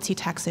the property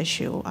tax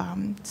issue,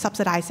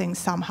 subsidizing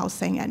some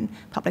housing and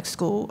public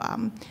school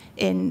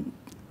in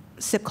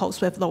zip codes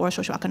with lower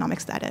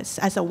socioeconomic status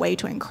as a way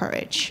to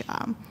encourage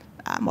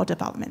more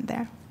development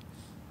there.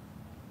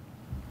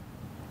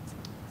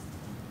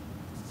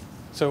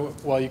 So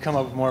while you come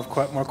up with more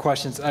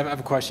questions, I have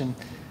a question.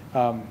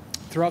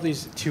 Throughout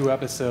these 2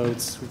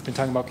 episodes, we've been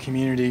talking about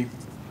community,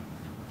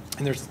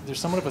 and there's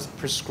somewhat of a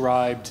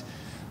prescribed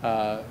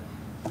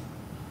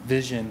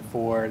vision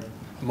for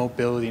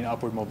mobility and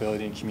upward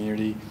mobility in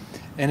community.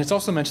 And it's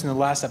also mentioned in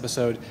the last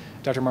episode,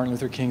 Dr. Martin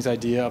Luther King's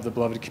idea of the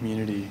beloved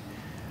community.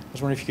 I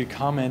was wondering if you could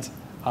comment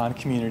on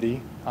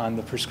community, on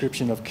the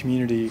prescription of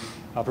community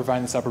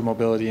providing this upward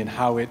mobility and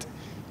how it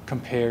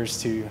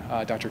compares to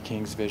Dr.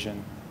 King's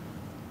vision.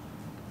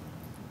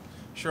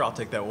 Sure, I'll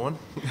take that one.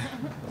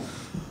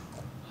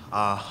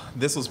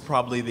 This was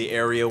probably the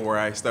area where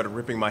I started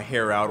ripping my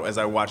hair out as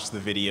I watched the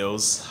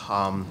videos.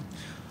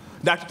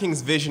 Dr.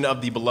 King's vision of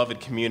the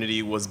beloved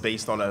community was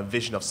based on a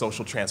vision of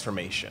social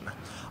transformation.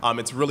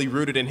 It's really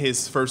rooted in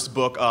his first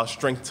book,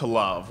 Strength to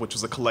Love, which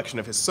was a collection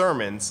of his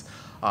sermons.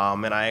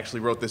 And I actually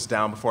wrote this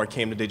down before I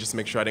came today just to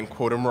make sure I didn't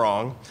quote him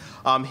wrong.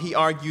 He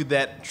argued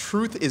that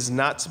truth is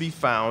not to be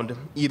found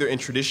either in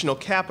traditional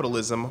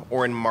capitalism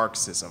or in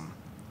Marxism.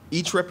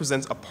 Each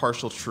represents a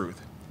partial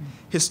truth.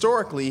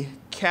 Historically,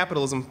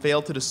 capitalism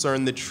failed to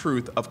discern the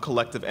truth of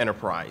collective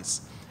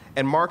enterprise,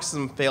 and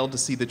Marxism failed to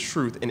see the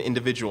truth in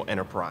individual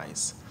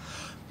enterprise.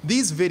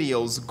 These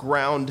videos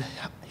ground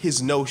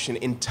his notion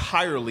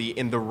entirely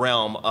in the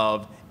realm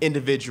of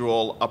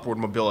individual upward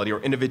mobility or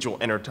individual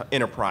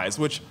enterprise,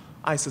 which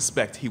I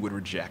suspect he would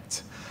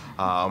reject.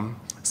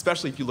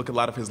 Especially if you look at a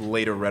lot of his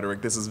later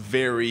rhetoric, this is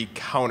very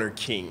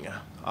counter-King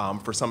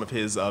for some of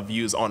his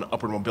views on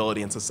upward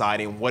mobility in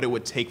society and what it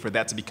would take for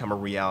that to become a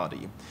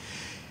reality.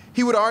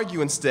 He would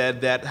argue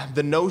instead that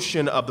the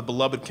notion of the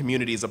beloved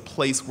community is a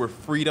place where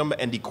freedom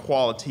and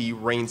equality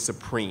reign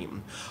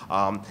supreme.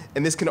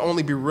 And this can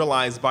only be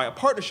realized by a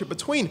partnership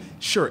between,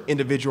 sure,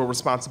 individual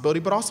responsibility,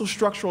 but also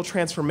structural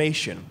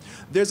transformation.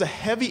 There's a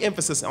heavy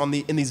emphasis in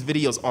these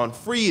videos on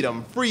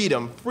freedom,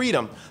 freedom,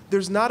 freedom.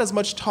 There's not as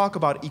much talk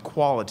about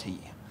equality.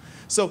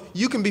 So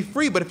you can be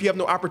free, but if you have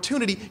no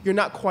opportunity, you're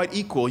not quite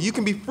equal. You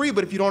can be free,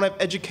 but if you don't have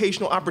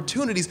educational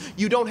opportunities,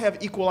 you don't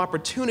have equal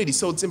opportunity.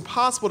 So it's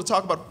impossible to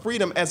talk about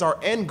freedom as our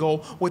end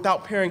goal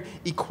without pairing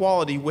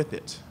equality with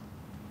it.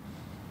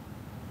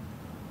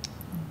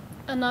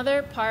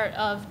 Another part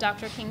of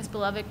Dr. King's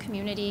beloved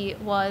community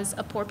was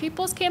a poor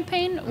people's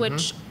campaign,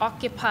 which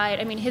occupied,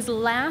 I mean, his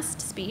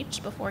last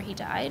speech before he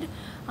died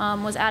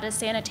was at a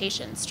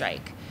sanitation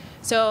strike.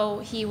 So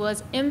he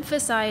was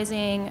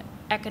emphasizing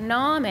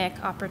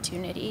economic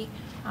opportunity,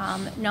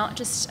 not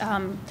just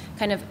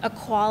kind of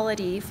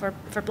equality for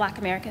Black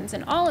Americans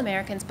and all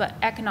Americans, but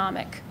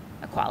economic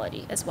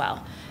equality as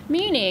well.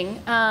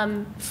 Meaning,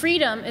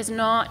 freedom is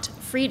not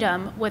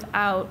freedom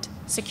without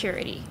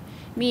security.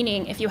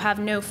 Meaning, if you have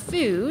no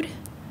food,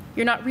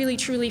 you're not really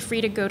truly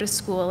free to go to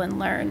school and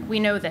learn.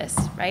 We know this,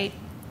 right?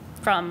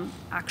 From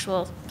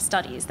actual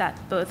studies that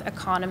both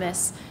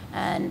economists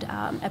and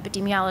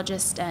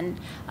epidemiologists and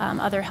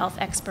other health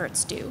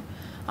experts do.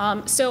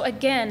 So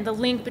again, the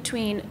link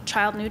between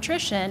child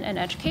nutrition and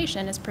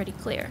education is pretty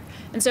clear.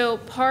 And so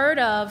part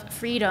of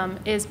freedom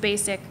is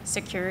basic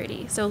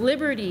security. So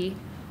liberty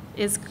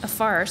is a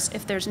farce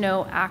if there's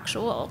no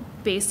actual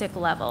basic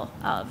level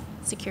of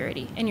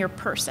security in your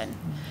person.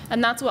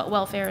 And that's what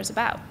welfare is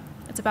about.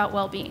 It's about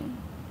well-being.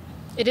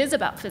 It is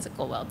about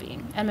physical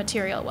well-being and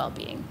material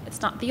well-being. It's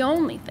not the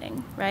only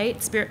thing,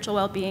 right? Spiritual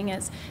well-being,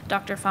 as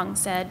Dr. Fung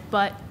said,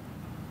 but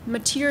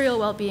material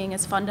well-being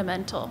is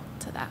fundamental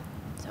to that.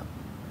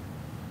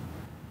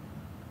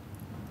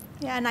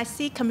 Yeah, and I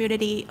see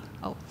community,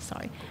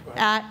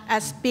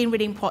 as being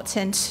really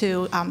important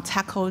to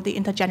tackle the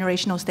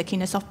intergenerational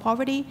stickiness of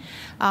poverty.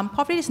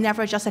 Poverty is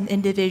never just an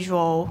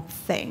individual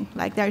thing.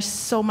 Like, there's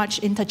so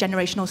much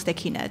intergenerational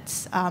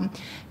stickiness.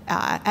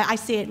 I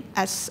see it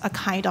as a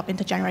kind of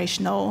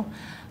intergenerational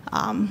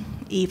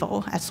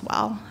evil as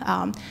well.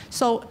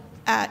 So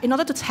in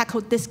order to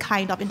tackle this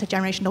kind of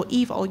intergenerational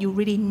evil, you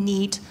really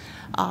need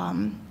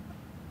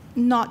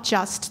not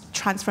just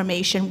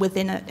transformation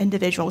within an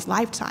individual's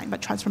lifetime,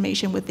 but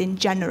transformation within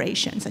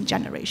generations and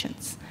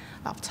generations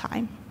of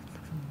time.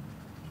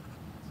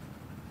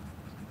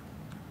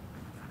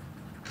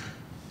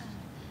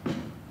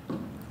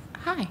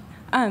 Hi.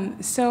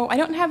 So I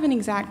don't have an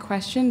exact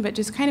question, but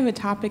just kind of a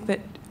topic that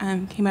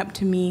came up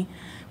to me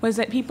was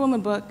that people in the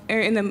book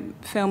or in the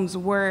films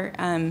were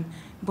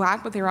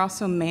Black, but they were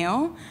also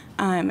male,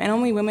 and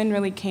only women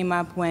really came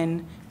up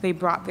when they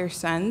brought their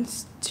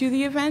sons to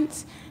the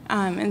events.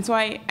 And so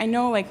I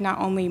know, like, not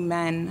only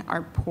men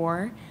are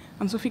poor.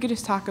 So if you could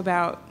just talk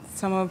about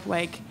some of,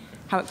 like,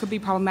 how it could be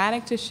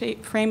problematic to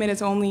frame it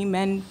as only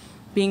men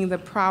being the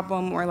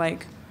problem, or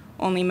like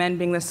only men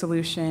being the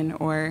solution,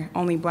 or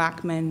only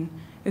Black men.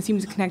 It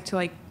seems to connect to,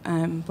 like,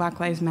 Black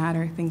Lives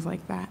Matter, things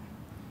like that.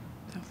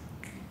 So.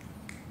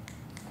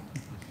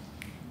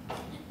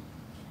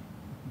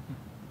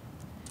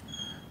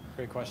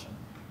 Great question.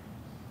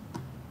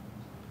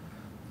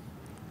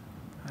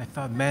 I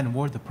thought men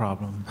were the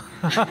problem.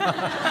 No,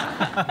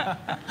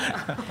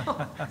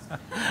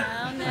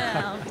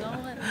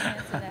 don't let me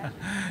answer that.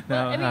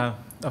 No,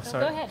 Well,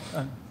 sorry. Go ahead,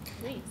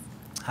 please.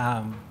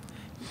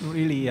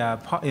 Really,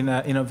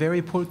 in a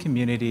very poor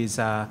communities,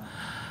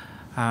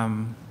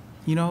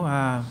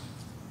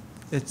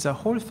 it's a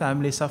whole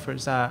family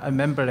suffers. I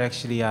remember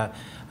actually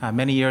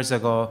many years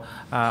ago,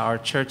 our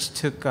church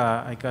took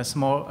like a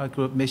small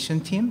group mission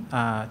team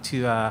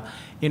to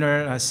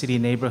inner city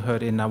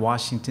neighborhood in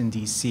Washington,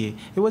 D.C.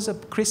 It was a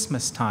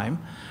Christmas time,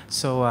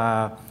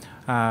 so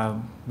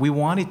we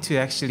wanted to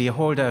actually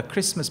hold a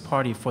Christmas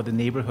party for the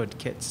neighborhood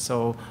kids.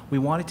 So we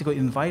wanted to go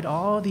invite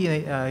all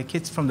the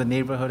kids from the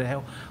neighborhood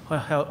and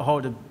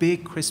hold a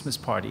big Christmas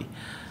party.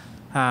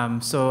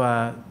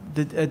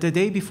 The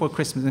day before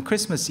Christmas, and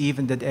Christmas Eve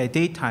in the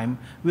daytime,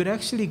 we'd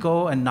actually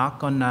go and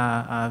knock on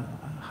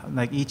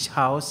like each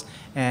house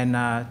and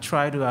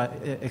try to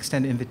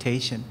extend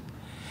invitation.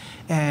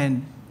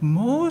 And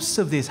most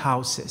of these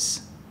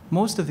houses,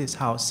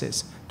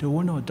 there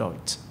were no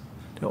adults.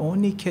 The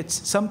only kids,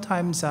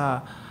 sometimes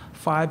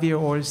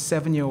 5-year-olds,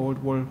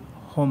 7-year-old were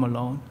home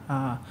alone.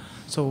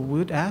 So we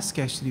would ask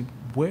actually,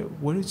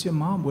 where is your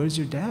mom? Where is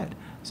your dad?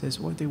 Says,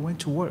 well, they went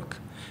to work.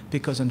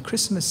 Because on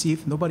Christmas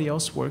Eve, nobody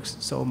else works,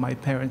 so my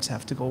parents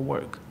have to go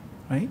work,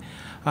 right?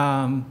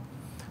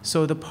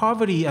 So the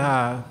poverty,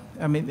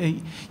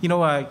 when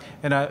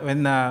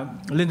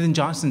Lyndon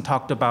Johnson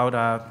talked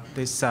about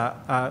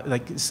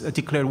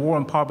declared war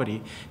on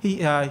poverty,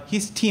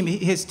 his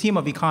team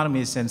of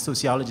economists and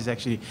sociologists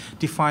actually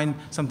defined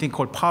something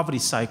called poverty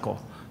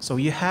cycle. So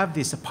you have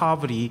this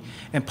poverty,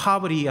 and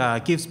poverty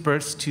gives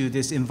birth to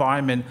this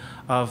environment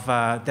of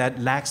that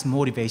lacks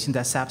motivation,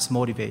 that saps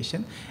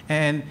motivation.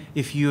 And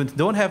if you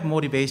don't have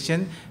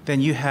motivation,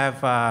 then you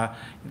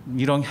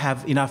don't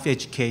have enough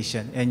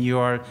education, and you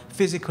are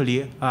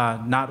physically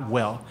not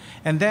well.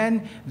 And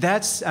then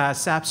that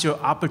saps your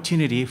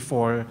opportunity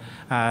for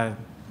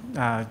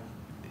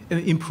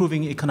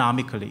improving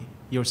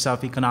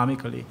yourself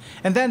economically.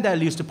 And then that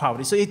leads to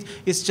poverty. So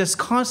it's just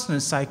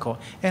constant cycle.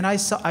 And I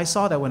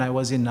saw that when I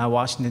was in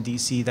Washington,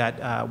 D.C.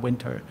 that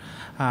winter.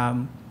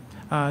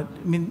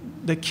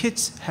 The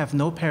kids have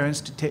no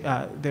parents to take,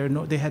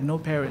 they had no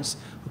parents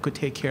who could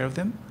take care of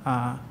them.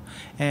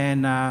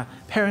 And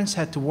parents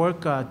had to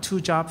work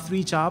 2 jobs,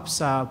 3 jobs,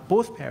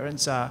 both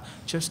parents,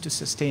 just to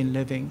sustain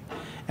living.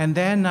 And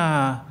then,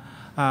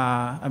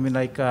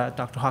 like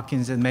Dr.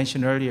 Hawkins had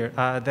mentioned earlier,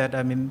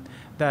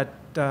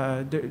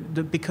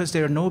 because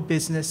there are no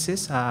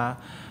businesses, the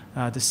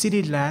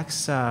city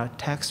lacks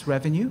tax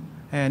revenue,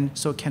 and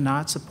so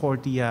cannot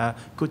support the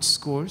good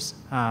schools,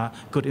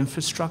 good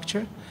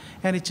infrastructure,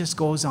 and it just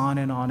goes on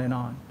and on and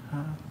on.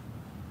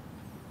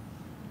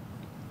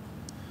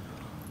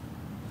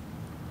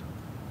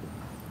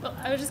 Well,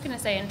 I was just going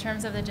to say, in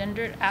terms of the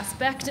gendered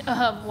aspect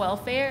of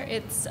welfare,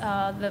 it's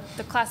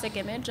the classic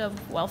image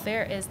of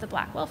welfare is the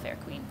black welfare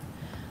queen.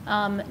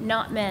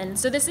 Not men.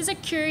 So this is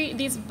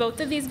both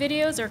of these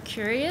videos are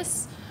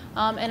curious,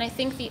 and I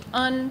think the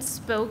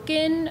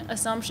unspoken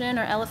assumption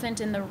or elephant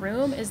in the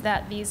room is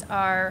that these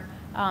are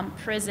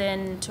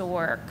prison to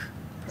work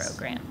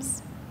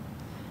programs.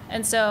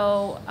 And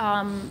so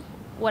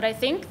what I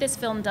think this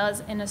film does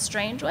in a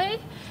strange way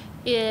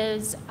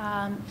is,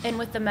 and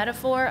with the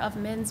metaphor of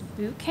men's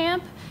boot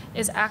camp,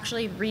 is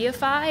actually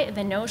reify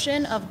the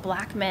notion of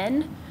black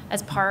men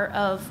as part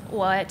of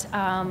what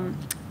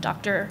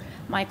Dr.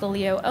 Michael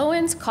Leo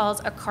Owens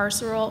calls a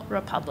carceral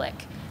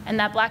republic, and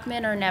that black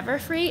men are never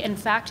free. In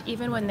fact,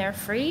 even when they're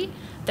free,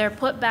 they're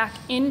put back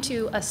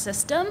into a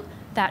system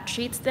that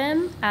treats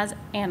them as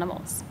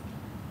animals.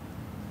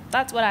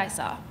 That's what I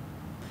saw.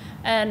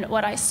 And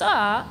what I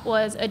saw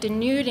was a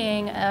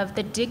denuding of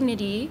the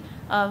dignity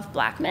of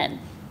black men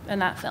in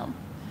that film.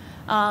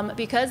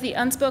 Because the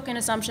unspoken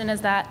assumption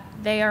is that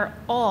they are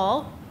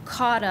all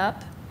caught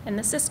up in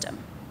the system.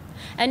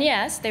 And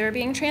yes, they were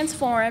being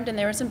transformed, and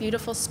there were some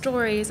beautiful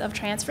stories of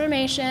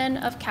transformation,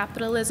 of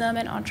capitalism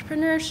and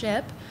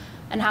entrepreneurship,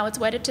 and how it's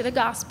wedded to the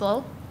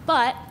gospel,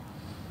 but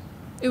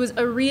it was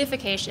a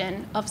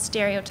reification of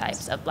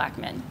stereotypes of black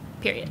men,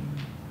 period.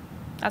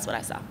 That's what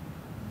I saw.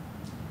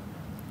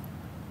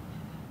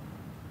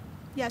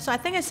 Yeah, so I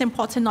think it's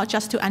important not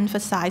just to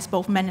emphasize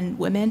both men and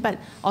women, but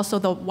also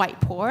the white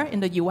poor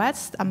in the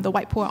US. The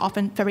white poor are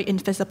often very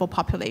invisible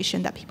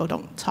population that people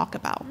don't talk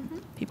about,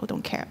 people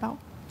don't care about.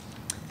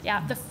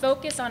 Yeah, the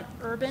focus on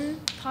urban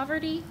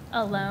poverty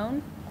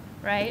alone,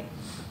 right?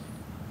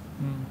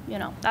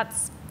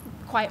 That's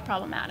quite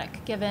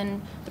problematic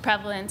given the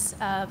prevalence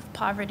of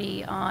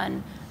poverty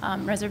on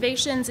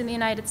reservations in the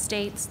United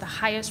States. The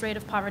highest rate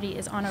of poverty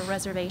is on a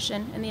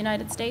reservation in the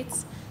United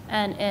States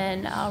and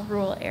in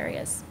rural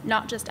areas,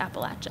 not just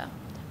Appalachia.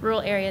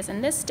 Rural areas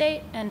in this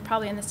state and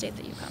probably in the state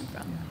that you come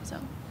from. Yeah. So,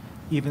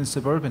 even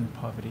suburban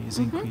poverty is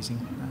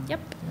increasing.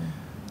 Yep,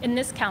 in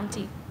this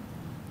county.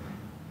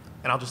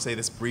 And I'll just say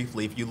this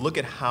briefly. If you look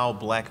at how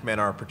black men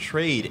are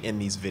portrayed in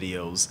these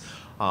videos,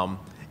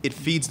 it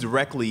feeds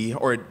directly,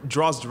 or it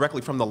draws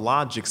directly from the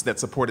logics that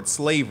supported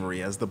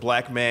slavery, as the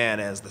black man,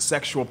 as the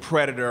sexual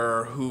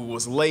predator who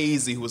was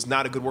lazy, who was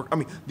not a good worker. I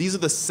mean, these are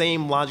the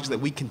same logics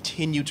that we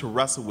continue to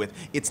wrestle with.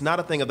 It's not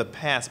a thing of the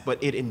past,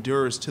 but it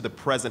endures to the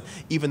present,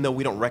 even though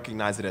we don't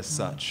recognize it as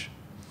such.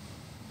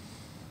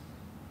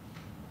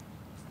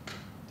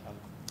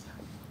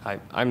 Hi,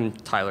 I'm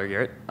Tyler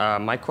Garrett.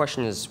 My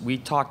question is, we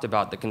talked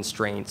about the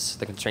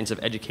constraints of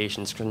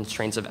education,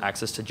 constraints of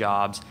access to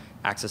jobs,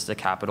 access to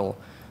capital.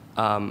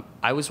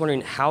 I was wondering,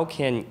 how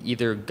can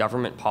either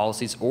government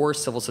policies or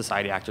civil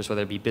society actors,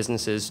 whether it be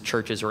businesses,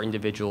 churches, or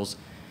individuals,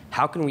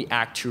 how can we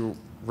act to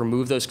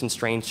remove those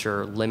constraints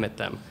or limit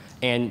them?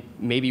 And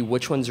maybe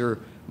which ones are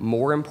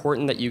more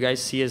important that you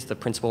guys see as the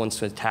principal ones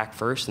to attack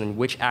first, and then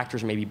which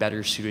actors may be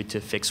better suited to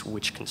fix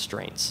which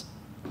constraints?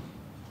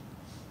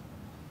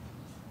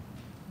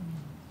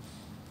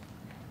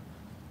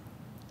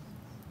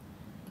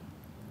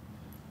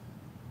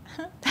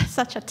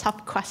 such a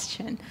tough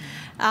question.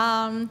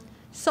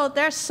 So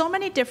there's so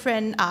many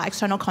different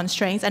external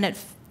constraints, and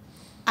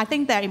I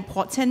think their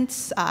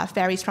importance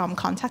varies from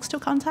context to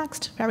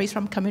context, varies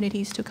from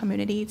communities to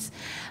communities.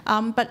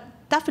 But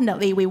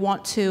definitely, we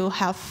want to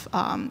have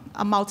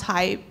a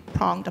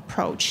multi-pronged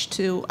approach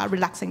to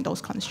relaxing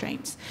those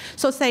constraints.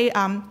 So say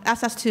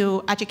access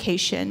to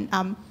education,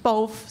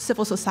 both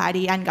civil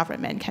society and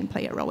government can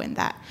play a role in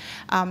that.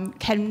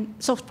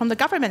 So from the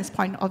government's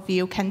point of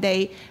view, can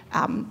they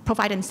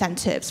provide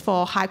incentives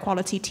for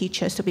high-quality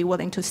teachers to be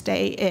willing to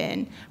stay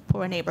in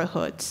poor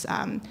neighborhoods,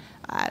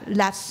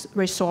 less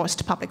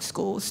resourced public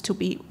schools, to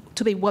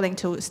be willing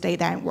to stay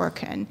there and work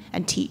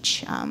and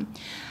teach?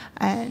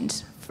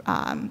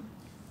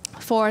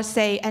 For,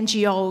 say,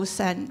 NGOs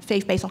and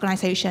faith-based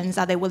organizations,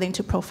 are they willing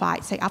to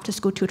provide, say,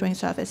 after-school tutoring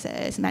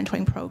services,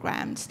 mentoring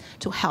programs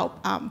to help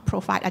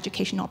provide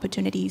educational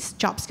opportunities,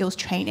 job skills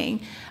training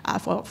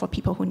for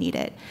people who need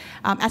it?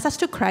 Access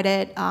to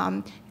credit,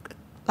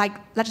 like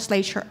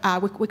legislature,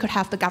 we could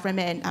have the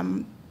government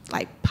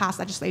pass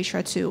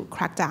legislation to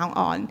crack down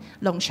on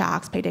loan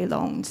sharks, payday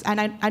loans. And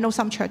I know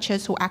some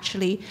churches who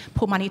actually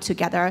put money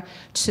together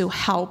to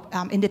help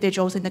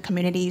individuals in the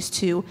communities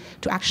to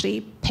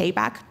actually pay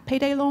back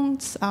payday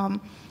loans.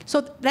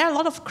 So there are a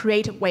lot of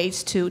creative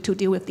ways to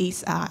deal with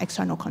these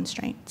external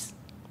constraints.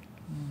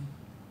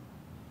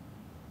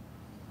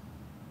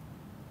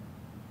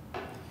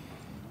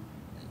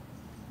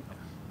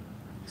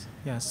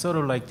 Yeah, sort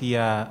of like the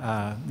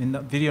in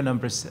the video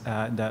numbers,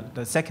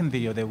 the second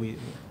video that we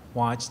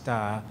watched,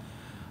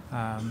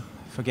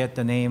 forget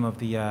the name of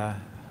the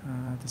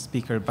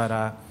speaker, but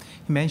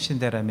he mentioned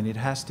that, it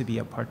has to be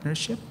a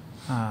partnership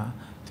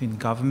between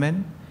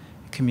government,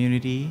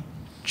 community,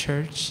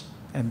 church,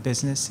 and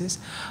businesses.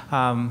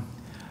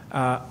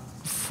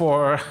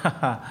 For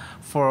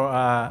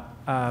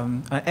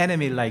an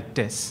enemy like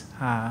this,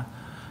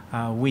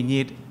 we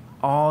need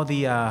all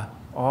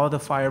the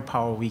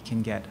firepower we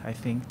can get, I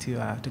think,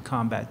 to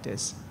combat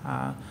this.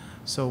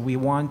 So we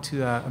want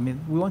to,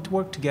 we want to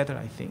work together,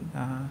 I think.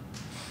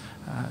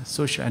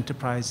 Social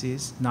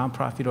enterprises,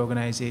 nonprofit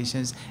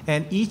organizations,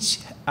 and each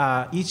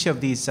of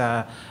these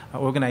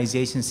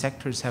organization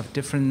sectors have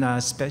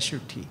different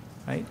specialty,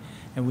 right?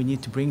 And we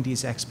need to bring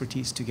these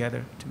expertise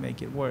together to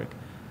make it work.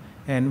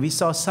 And we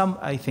saw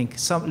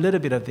little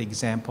bit of the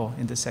example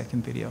in the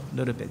second video, a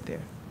little bit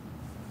there.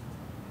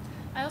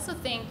 I also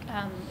think,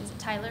 is it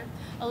Tyler?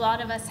 A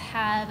lot of us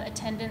have a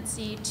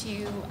tendency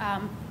to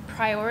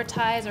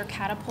prioritize or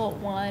catapult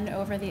one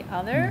over the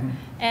other.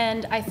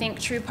 And I think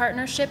true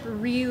partnership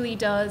really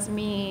does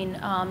mean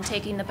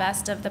taking the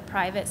best of the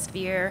private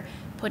sphere,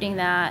 putting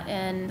that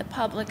in the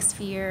public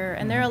sphere,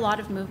 and there are a lot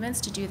of movements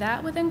to do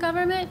that within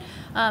government.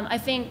 I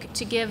think,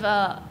 to give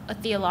a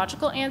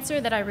theological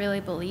answer that I really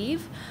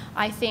believe,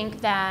 I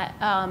think that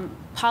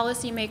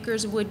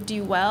policymakers would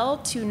do well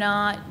to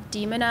not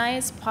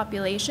demonize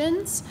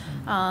populations,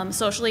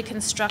 socially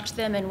construct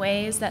them in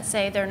ways that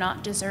say they're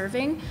not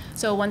deserving.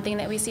 So one thing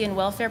that we see in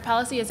welfare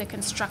policy is a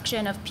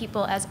construction of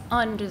people as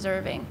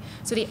undeserving.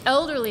 So the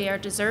elderly are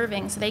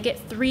deserving, so they get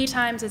 3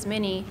 times as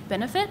many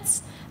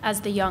benefits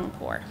as the young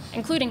poor,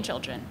 including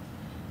children.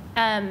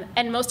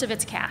 And most of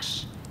it's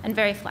cash and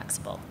very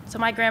flexible. So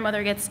my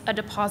grandmother gets a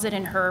deposit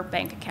in her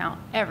bank account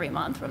every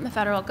month from the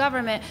federal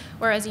government,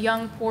 whereas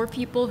young poor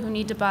people who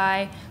need to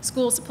buy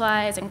school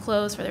supplies and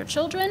clothes for their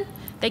children,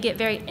 they get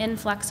very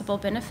inflexible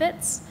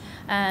benefits,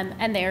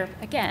 and they're,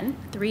 again,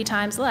 3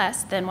 times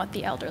less than what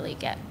the elderly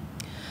get,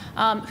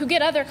 who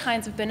get other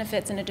kinds of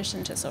benefits in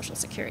addition to Social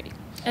Security.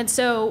 And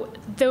so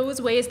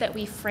those ways that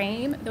we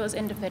frame those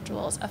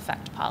individuals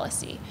affect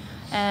policy.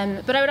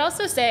 But I would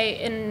also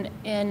say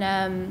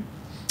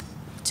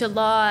to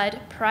laud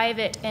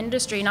private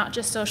industry, not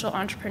just social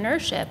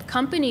entrepreneurship.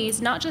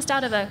 Companies, not just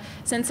out of a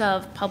sense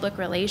of public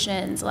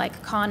relations,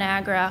 like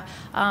ConAgra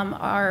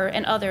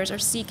and others, are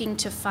seeking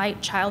to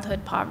fight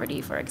childhood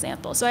poverty, for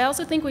example. So I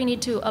also think we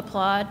need to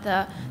applaud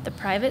the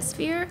private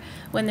sphere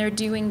when they're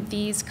doing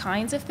these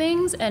kinds of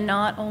things, and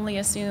not only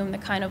assume the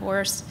kind of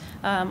worse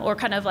or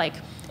kind of like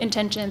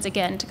intentions,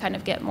 again, to kind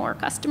of get more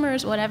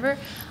customers, whatever,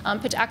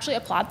 but to actually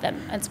applaud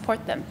them and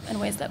support them in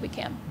ways that we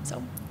can.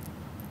 So.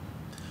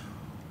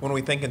 When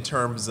we think in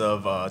terms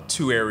of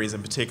 2 areas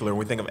in particular, when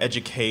we think of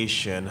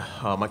education,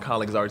 my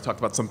colleagues already talked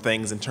about some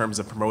things in terms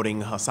of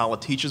promoting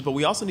solid teachers, but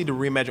we also need to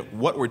reimagine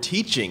what we're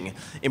teaching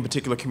in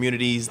particular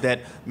communities that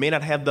may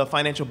not have the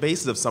financial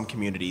basis of some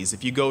communities.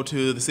 If you go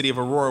to the city of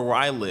Aurora, where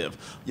I live,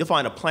 you'll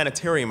find a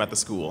planetarium at the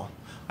school.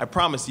 I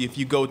promise you, if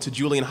you go to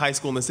Julian High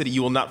School in the city,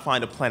 you will not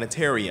find a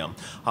planetarium.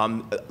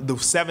 The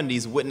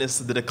 70s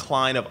witnessed the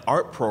decline of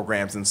art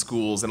programs in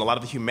schools and a lot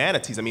of the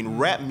humanities. I mean,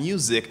 rap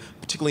music,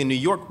 particularly in New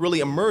York, really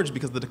emerged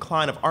because of the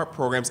decline of art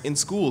programs in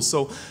schools.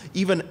 So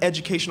even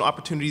educational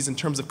opportunities in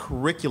terms of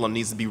curriculum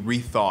needs to be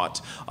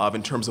rethought of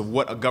in terms of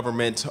what a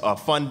government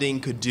funding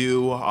could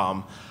do.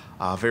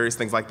 Various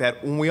things like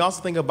that. When we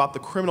also think about the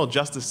criminal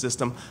justice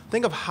system,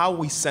 think of how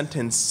we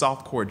sentence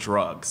softcore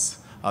drugs.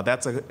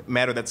 That's a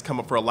matter that's come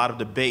up for a lot of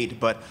debate,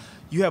 but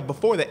you have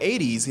before the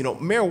 80s,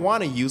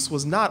 marijuana use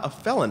was not a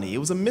felony. It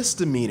was a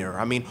misdemeanor.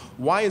 I mean,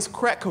 why is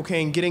crack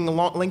cocaine getting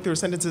lengthier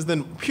sentences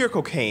than pure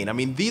cocaine? I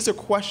mean, these are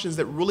questions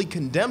that really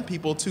condemn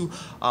people to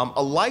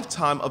a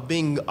lifetime of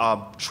being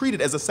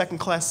treated as a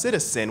second-class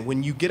citizen.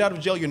 When you get out of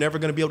jail, you're never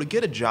going to be able to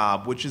get a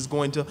job, which is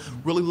going to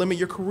really limit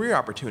your career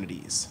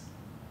opportunities.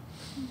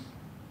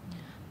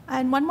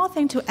 And one more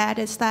thing to add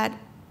is that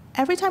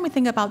every time we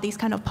think about these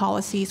kind of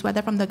policies,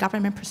 whether from the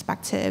government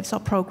perspectives or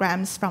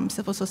programs from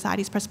civil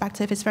society's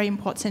perspective, it's very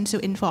important to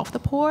involve the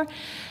poor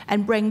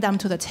and bring them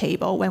to the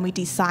table when we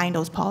design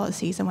those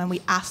policies and when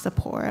we ask the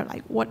poor,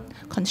 like, what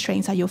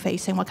constraints are you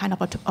facing, what kind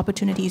of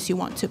opportunities you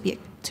want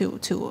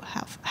to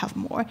have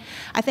more.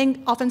 I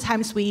think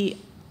oftentimes we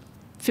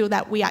feel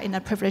that we are in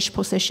a privileged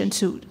position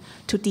to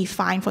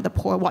define for the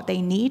poor what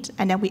they need,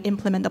 and then we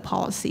implement the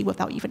policy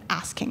without even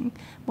asking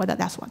whether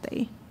that's what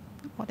they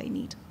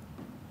need.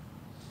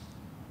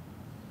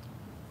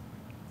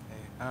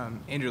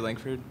 Andrew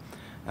Langford.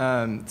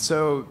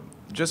 So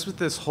just with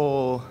this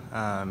whole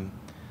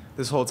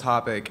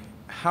topic,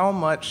 how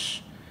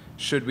much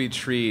should we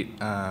treat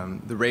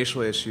the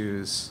racial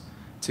issues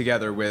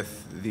together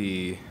with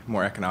the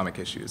more economic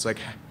issues? Like,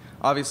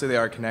 obviously they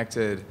are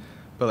connected,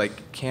 but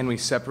like, can we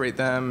separate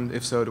them?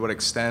 If so, to what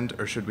extent,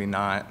 or should we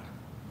not?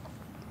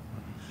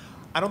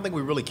 I don't think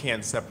we really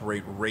can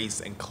separate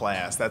race and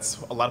class. That's,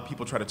 a lot of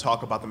people try to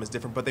talk about them as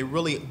different, but they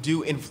really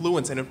do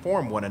influence and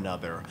inform one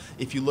another.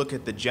 If you look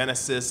at the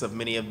genesis of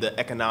many of the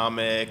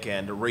economic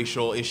and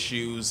racial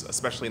issues,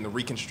 especially in the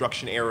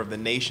Reconstruction era of the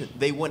nation,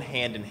 they went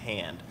hand in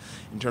hand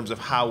in terms of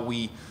how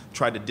we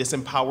tried to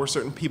disempower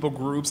certain people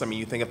groups. I mean,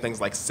 you think of things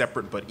like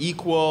separate but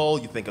equal,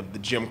 you think of the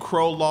Jim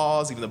Crow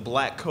laws, even the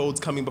black codes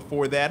coming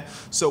before that.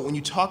 So when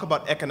you talk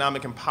about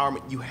economic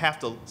empowerment, you have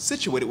to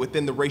situate it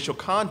within the racial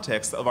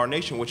context of our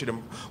nation, which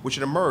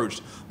it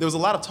emerged. There was a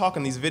lot of talk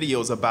in these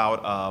videos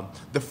about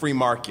the free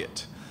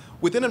market.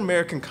 Within an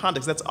American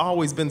context, that's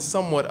always been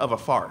somewhat of a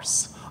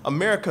farce.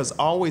 America's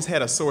always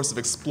had a source of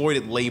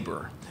exploited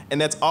labor. And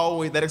that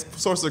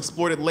source of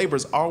exploited labor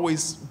has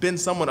always been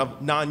someone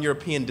of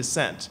non-European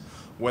descent.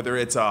 Whether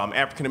it's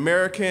African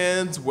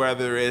Americans,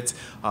 whether it's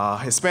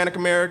Hispanic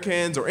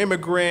Americans or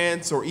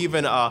immigrants, or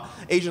even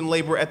Asian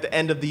labor at the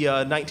end of the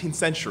 19th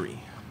century.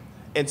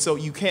 And so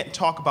you can't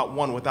talk about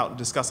one without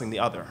discussing the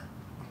other.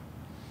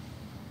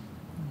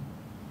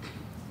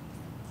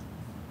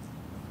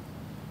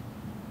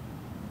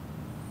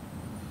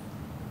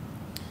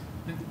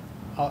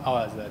 I'll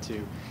add to that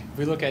too. If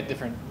we look at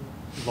different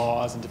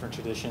laws and different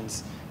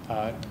traditions,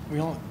 we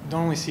don't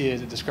only see a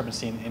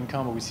discrepancy in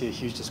income, but we see a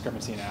huge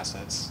discrepancy in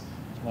assets.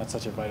 And that's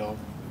such a vital,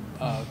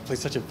 plays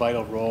such a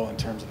vital role in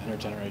terms of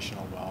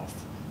intergenerational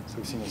wealth. So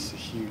we've seen this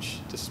huge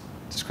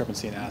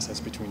discrepancy in assets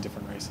between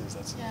different races.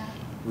 That's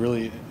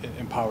really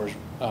empowers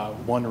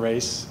one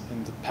race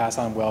and to pass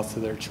on wealth to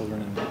their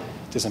children and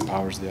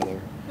disempowers the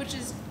other. Which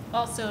is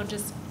also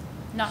just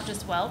not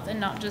just wealth and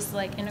not just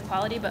like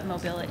inequality, but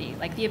mobility.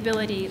 Like the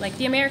ability, like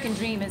the American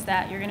dream is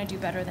that you're going to do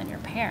better than your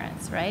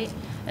parents, right?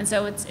 And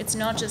so it's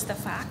not just the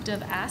fact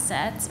of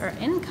assets or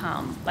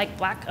income. Like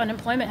black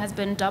unemployment has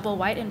been double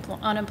white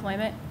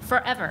unemployment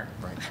forever.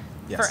 Right.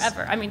 Yes.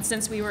 Forever. I mean,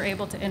 since we were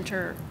able to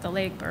enter the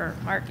labor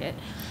market,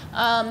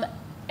 and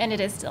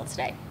it is still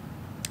today.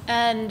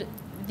 And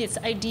this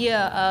idea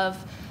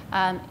of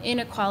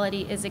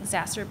inequality is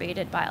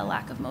exacerbated by a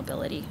lack of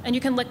mobility. And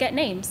you can look at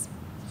names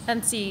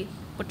and see,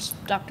 which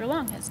Dr.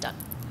 Long has done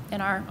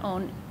in our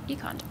own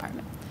econ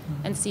department,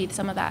 and see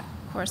some of that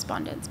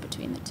correspondence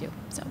between the two.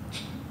 So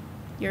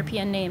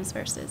European names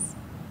versus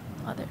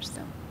others.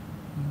 So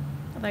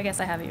although I guess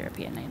I have a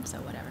European name, so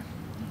whatever.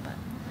 But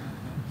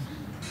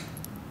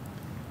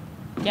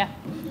yeah,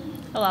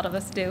 a lot of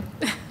us do.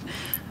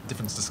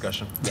 Different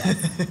discussion.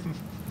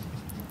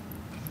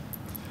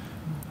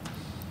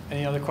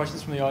 Any other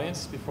questions from the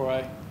audience before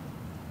I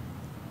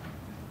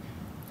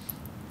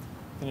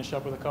finish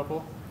up with a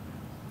couple?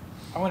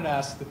 I wanted to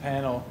ask the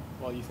panel,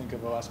 while you think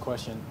of the last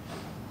question,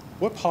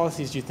 what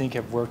policies do you think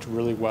have worked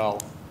really well?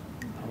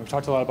 We've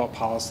talked a lot about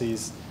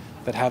policies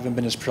that haven't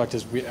been as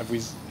productive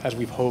as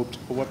we've hoped,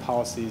 but what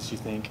policies do you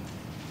think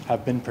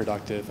have been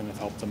productive and have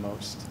helped the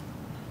most?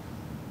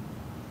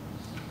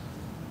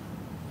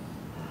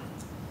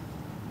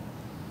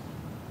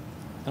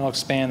 And I'll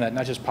expand that,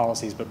 not just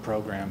policies, but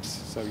programs.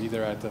 So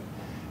either at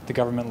the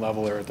government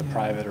level or at the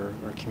private or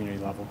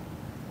community level.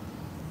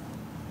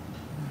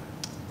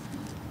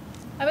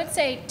 I would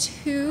say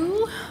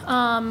two,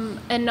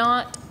 and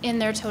not in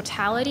their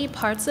totality,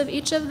 parts of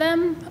each of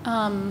them.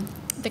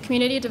 The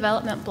community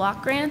development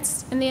block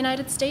grants in the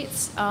United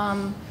States,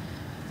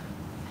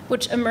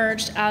 which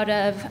emerged out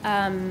of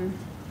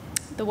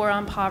the war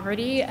on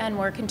poverty and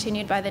were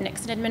continued by the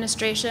Nixon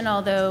administration,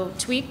 although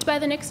tweaked by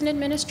the Nixon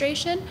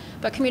administration.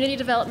 But community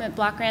development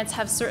block grants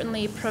have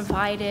certainly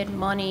provided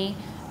money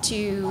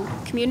to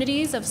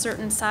communities of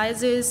certain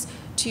sizes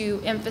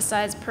to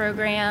emphasize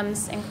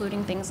programs,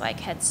 including things like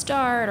Head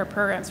Start or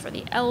programs for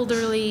the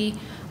elderly,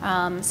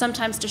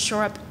 sometimes to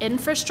shore up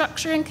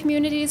infrastructure in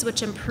communities,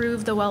 which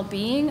improve the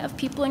well-being of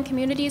people in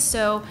communities.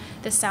 So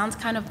this sounds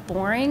kind of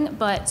boring,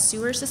 but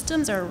sewer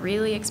systems are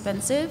really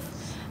expensive.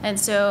 And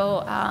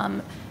so,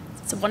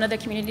 so one of the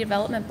community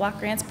development block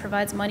grants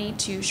provides money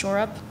to shore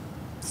up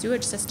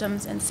sewage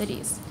systems in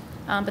cities.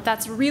 But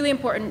that's really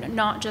important,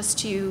 not just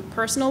to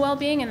personal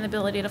well-being and the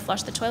ability to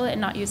flush the toilet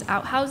and not use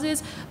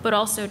outhouses, but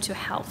also to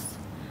health.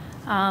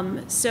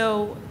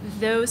 So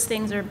those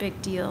things are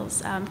big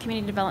deals.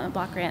 Community development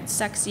block grants,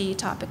 sexy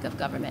topic of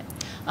government.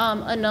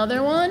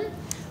 Another one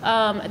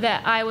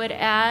that I would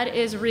add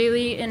is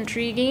really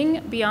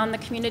intriguing beyond the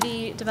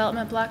community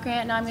development block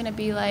grant. Now I'm going to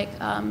be like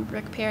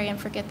Rick Perry and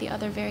forget the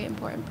other very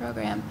important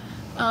program.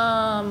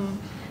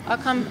 I'll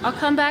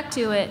come back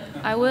to it.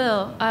 I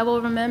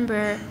will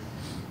remember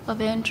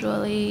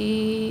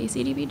eventually.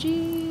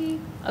 CDBG.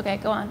 Okay,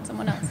 go on.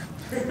 Someone else.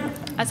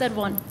 I said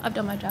one. I've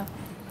done my job.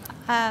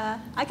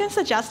 I can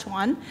suggest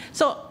one.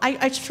 So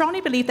I strongly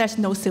believe there's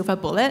no silver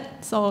bullet.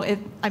 So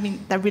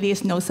there really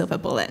is no silver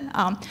bullet.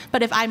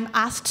 But if I'm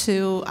asked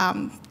to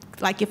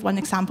give one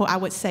example, I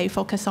would say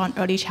focus on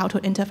early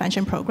childhood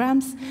intervention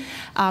programs.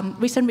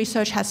 Recent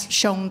research has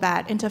shown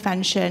that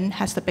intervention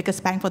has the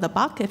biggest bang for the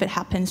buck if it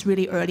happens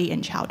really early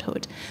in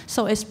childhood.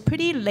 So it's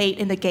pretty late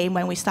in the game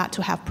when we start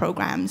to have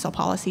programs or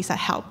policies that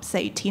help,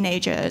 say,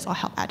 teenagers or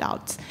help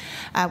adults,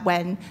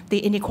 when the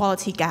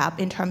inequality gap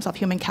in terms of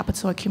human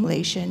capital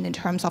accumulation, in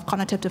terms of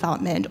cognitive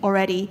development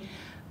already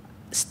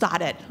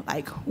started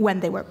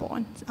when they were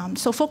born.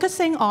 So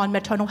focusing on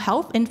maternal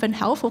health, infant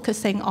health,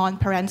 focusing on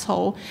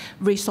parental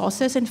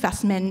resources,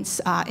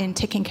 investments in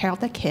taking care of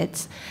their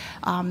kids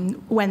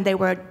when they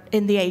were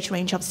in the age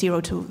range of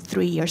 0 to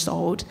 3 years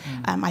old,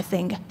 I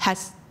think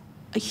has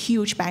a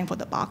huge bang for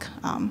the buck.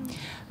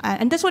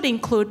 And this would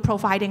include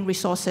providing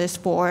resources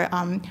for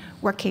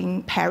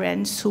working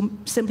parents who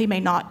simply may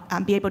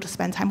not be able to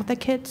spend time with their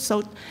kids.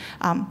 So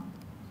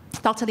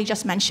Dr. Lee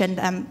just mentioned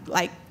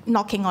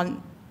knocking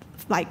on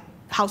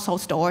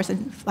household doors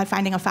and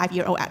finding a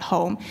 5-year-old at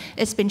home.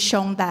 It's been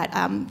shown that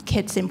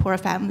kids in poor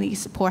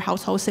families, poor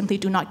households simply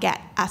do not get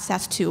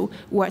access to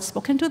words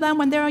spoken to them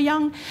when they are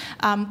young.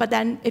 But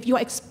then if you're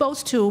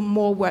exposed to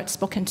more words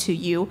spoken to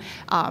you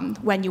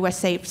when you were,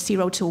 say,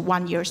 0 to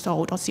 1 years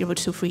old or 0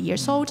 to 3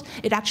 years old,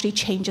 it actually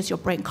changes your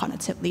brain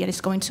cognitively, and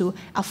it's going to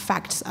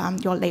affect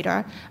your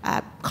later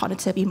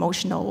cognitive,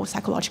 emotional,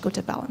 psychological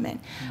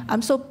development.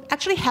 So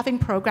actually having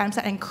programs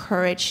that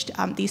encourage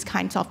these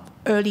kinds of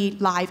early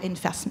life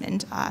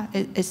investment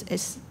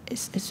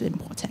is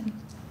important.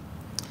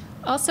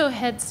 Also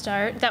Head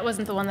Start, that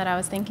wasn't the one that I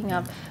was thinking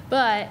of,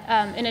 but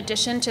in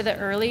addition to the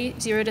early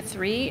 0 to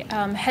 3,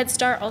 Head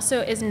Start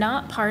also is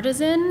not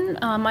partisan.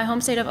 My home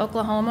state of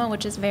Oklahoma,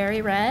 which is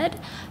very red,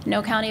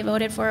 no county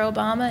voted for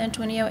Obama in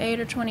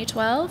 2008 or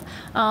 2012,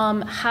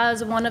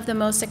 has one of the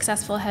most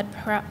successful Head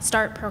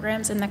Start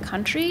programs in the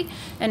country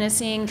and is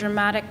seeing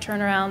dramatic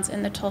turnarounds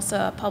in the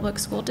Tulsa Public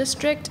School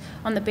District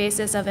on the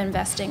basis of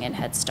investing in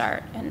Head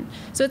Start. And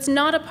so it's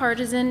not a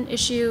partisan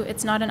issue,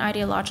 it's not an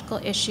ideological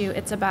issue,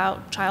 it's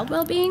about child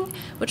well-being,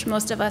 which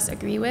most of us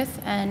agree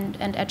with, and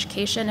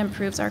education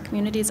improves our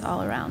communities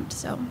all around.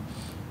 So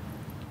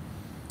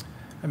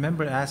I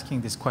remember asking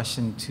this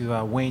question to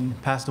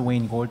Pastor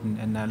Wayne Gordon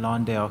in the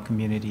Lawndale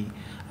community.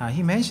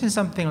 He mentioned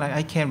something like,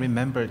 I can't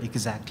remember it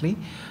exactly,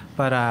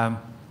 but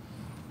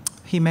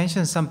he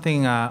mentioned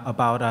something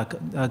about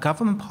a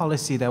government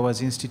policy that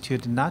was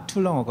instituted not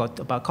too long ago,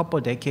 about a couple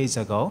of decades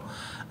ago,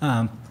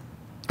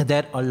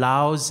 that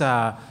allows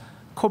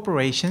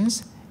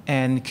corporations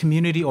and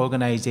community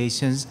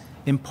organizations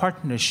in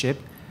partnership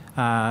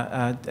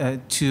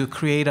to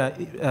create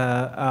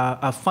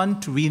a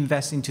fund to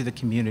reinvest into the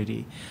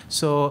community.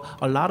 So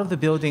a lot of the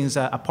buildings,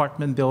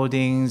 apartment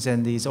buildings,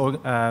 and these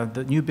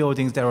the new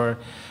buildings that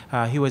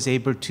he was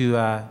able to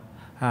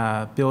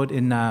build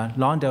in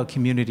Lawndale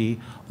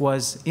community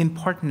was in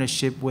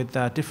partnership with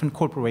different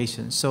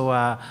corporations.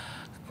 So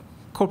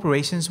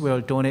corporations will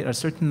donate a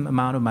certain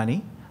amount of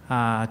money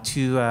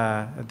to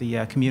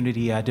the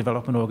community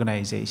development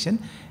organization,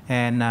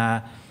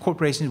 and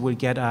corporations will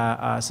get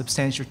a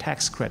substantial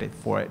tax credit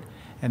for it.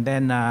 And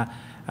then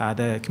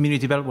the community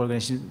development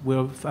organization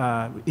will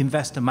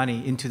invest the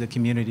money into the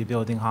community,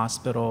 building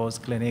hospitals,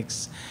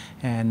 clinics,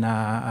 and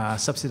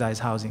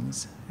subsidized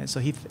housings. And so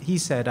he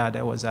said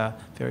that was a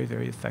very,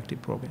 very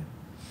effective program.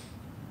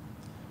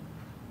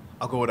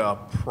 I'll go to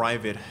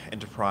private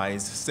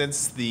enterprise.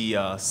 Since the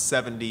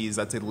 70s,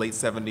 I'd say late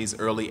 70s,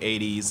 early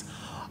 80s,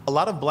 a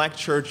lot of black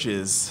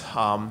churches,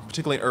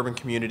 particularly in urban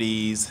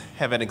communities,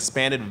 have an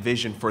expanded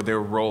vision for their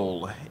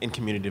role in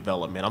community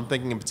development. I'm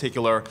thinking in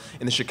particular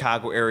in the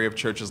Chicago area of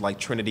churches like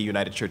Trinity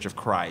United Church of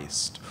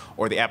Christ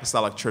or the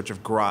Apostolic Church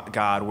of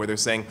God, where they're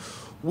saying,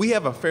 we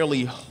have a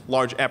fairly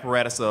large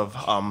apparatus of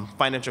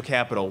financial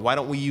capital. Why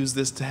don't we use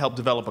this to help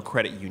develop a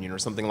credit union or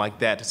something like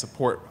that to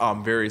support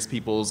various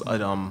people's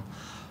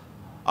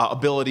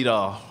ability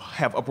to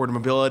have upward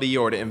mobility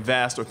or to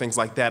invest or things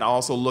like that. I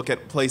also look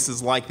at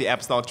places like the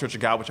Apostolic Church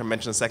of God, which I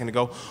mentioned a second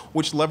ago,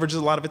 which leverages a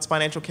lot of its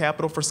financial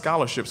capital for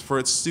scholarships for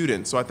its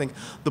students. So I think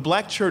the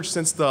Black church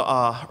since the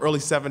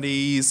late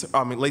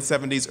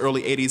 70s,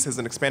 early 80s has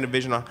an expanded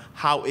vision on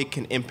how it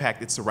can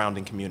impact its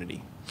surrounding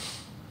community.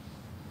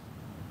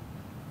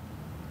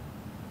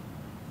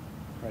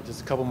 All right,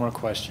 just a couple more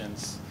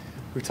questions.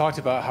 We talked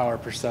about how our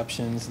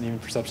perceptions, and even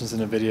perceptions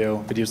in a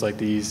videos like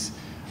these,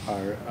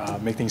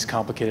 make things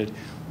complicated.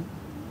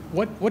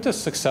 What does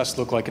success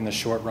look like in the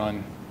short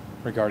run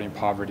regarding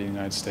poverty in the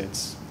United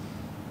States?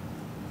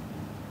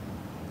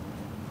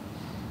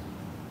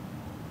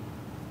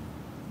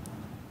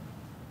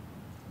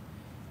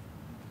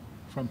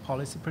 From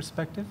policy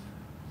perspective?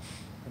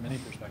 From any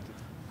perspective.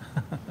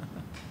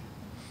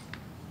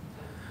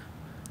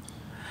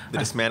 The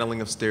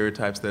dismantling of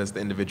stereotypes that is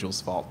the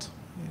individual's fault.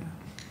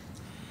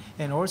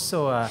 And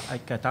also,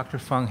 like Dr.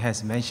 Fung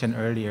has mentioned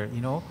earlier,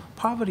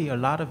 poverty, a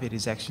lot of it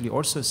is actually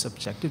also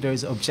subjective. There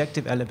is an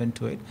objective element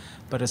to it,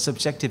 but a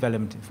subjective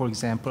element. For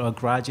example, a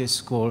graduate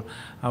school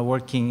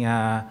working,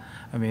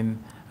 eating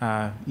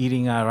a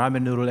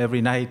ramen noodle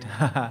every night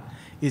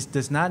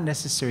does not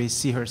necessarily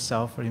see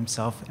herself or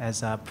himself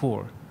as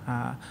poor.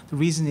 The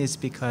reason is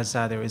because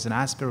there is an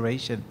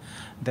aspiration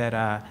that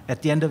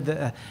at the end of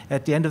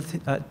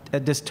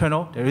this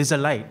tunnel there is a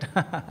light.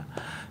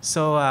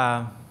 So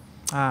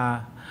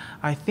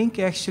I think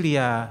actually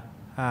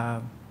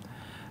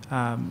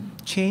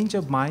change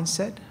of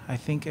mindset, I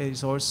think,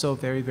 is also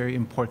very, very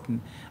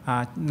important.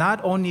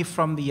 Not only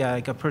from the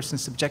a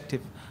person's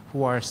subjective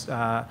who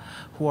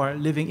are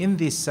living in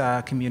these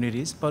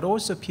communities, but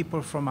also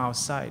people from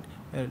outside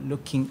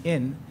looking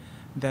in,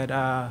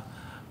 that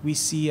we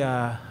see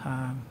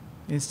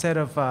instead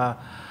of a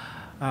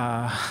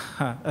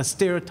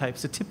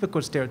stereotype, a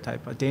typical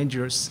stereotype, a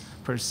dangerous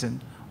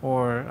person,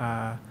 or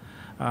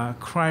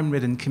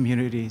crime-ridden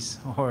communities,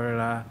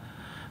 or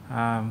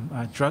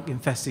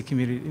drug-infested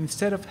community.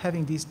 Instead of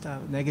having these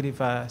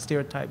negative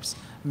stereotypes,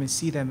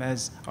 see them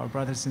as our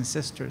brothers and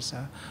sisters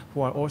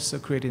who are also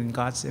created in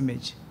God's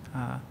image.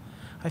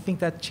 I think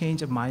that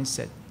change of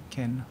mindset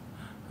can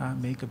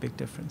make a big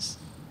difference.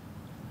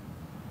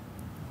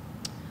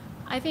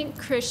 I think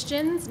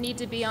Christians need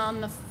to be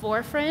on the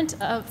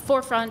forefront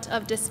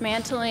of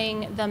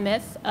dismantling the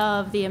myth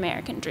of the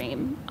American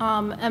dream.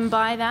 And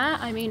by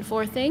that, I mean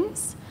 4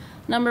 things.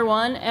 Number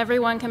 1,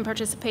 everyone can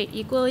participate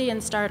equally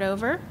and start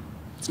over.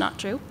 It's not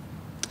true.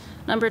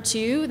 Number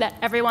 2, that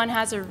everyone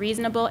has a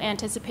reasonable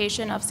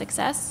anticipation of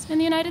success in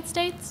the United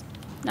States.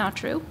 Not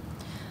true.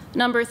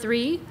 Number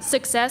 3,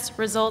 success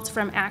results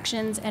from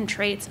actions and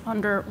traits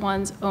under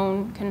one's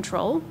own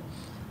control.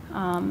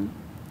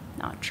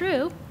 Not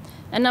true.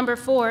 And number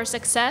 4,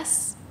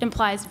 success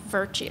implies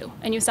virtue,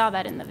 and you saw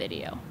that in the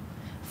video.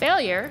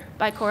 Failure,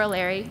 by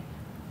corollary,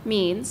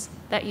 means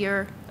that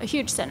you're a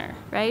huge sinner,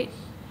 right?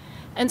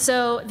 And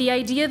so the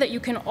idea that you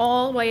can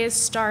always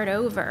start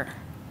over,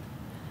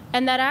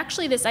 and that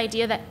actually this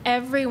idea that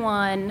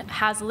everyone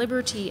has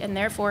liberty and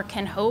therefore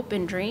can hope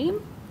and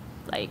dream,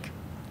 like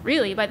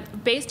really,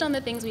 but based on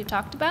the things we've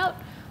talked about,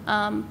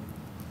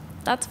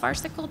 that's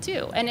farcical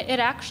too. And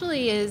it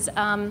actually is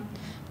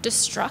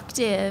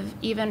destructive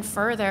even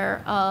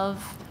further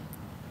of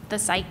the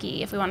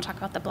psyche, if we want to talk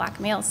about the Black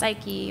male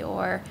psyche,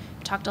 or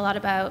we talked a lot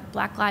about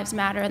Black Lives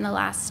Matter in the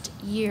last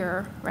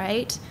year,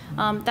 right?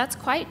 That's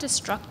quite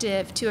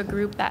destructive to a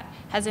group that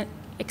hasn't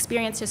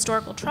experienced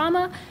historical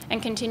trauma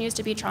and continues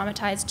to be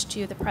traumatized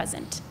to the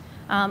present.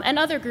 And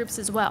other groups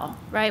as well,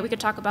 right? We could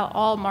talk about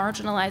all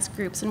marginalized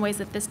groups in ways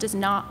that this does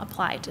not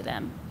apply to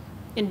them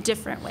in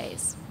different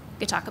ways.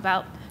 We could talk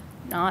about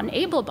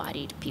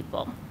non-able-bodied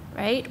people,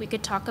 right? We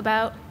could talk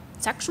about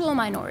sexual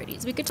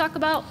minorities. We could talk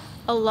about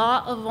a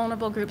lot of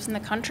vulnerable groups in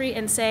the country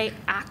and say,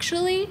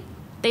 actually,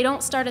 they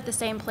don't start at the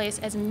same place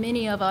as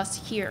many of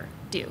us here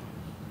do,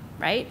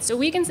 right? So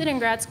we can sit in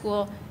grad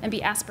school and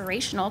be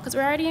aspirational because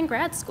we're already in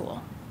grad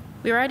school.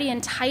 We're already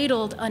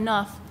entitled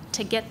enough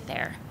to get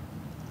there.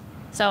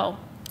 So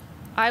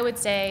I would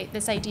say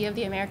this idea of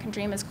the American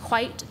dream is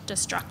quite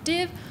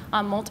destructive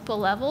on multiple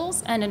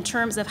levels, and in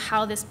terms of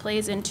how this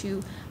plays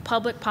into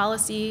public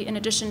policy, in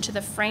addition to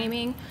the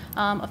framing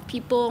of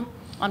people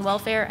on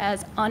welfare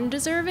as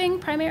undeserving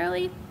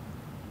primarily,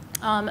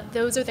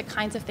 those are the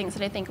kinds of things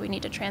that I think we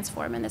need to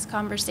transform in this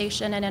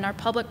conversation and in our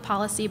public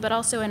policy, but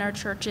also in our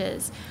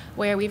churches,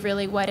 where we've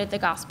really wedded the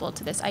gospel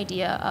to this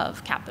idea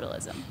of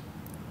capitalism.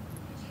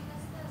 Could you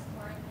list those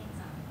 4 things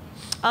up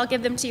again? I'll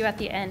give them to you at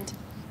the end,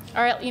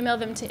 or I'll email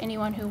them to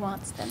anyone who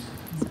wants them.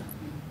 So.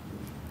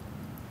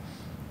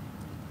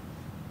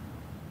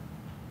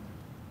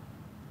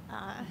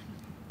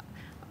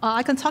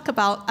 I can talk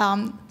about,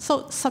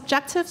 so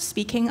subjective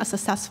speaking, a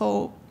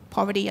successful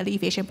poverty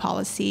alleviation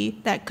policy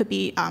that could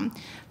be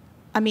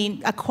I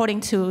mean, according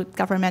to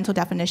governmental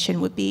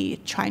definition, would be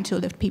trying to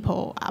lift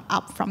people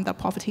up from the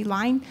poverty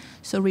line.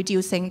 So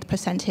reducing the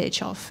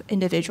percentage of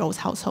individuals,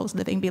 households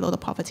living below the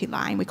poverty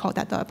line. We call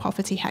that the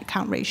poverty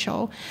headcount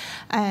ratio.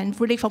 And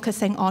really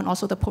focusing on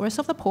also the poorest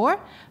of the poor,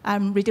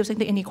 reducing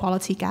the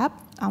inequality gap.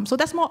 So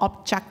that's more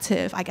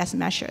objective, I guess,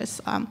 measures.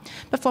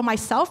 But for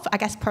myself, I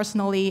guess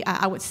personally,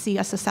 I would see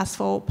a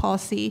successful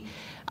policy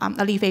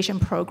alleviation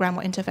program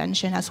or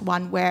intervention as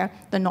one where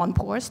the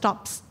non-poor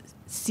stops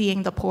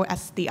seeing the poor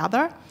as the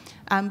other,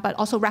 but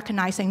also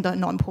recognizing the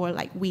non-poor,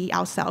 like we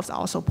ourselves are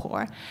also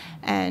poor,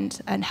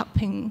 and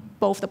helping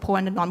both the poor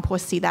and the non-poor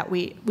see that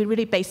we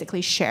really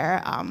basically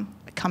share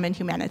common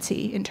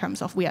humanity in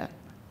terms of we are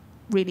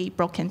really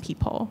broken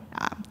people,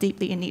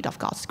 deeply in need of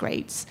God's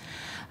grace.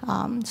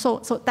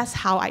 So that's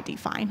how I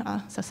define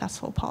a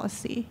successful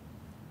policy.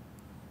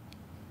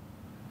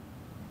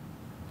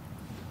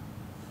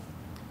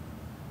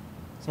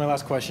 So my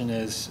last question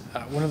is,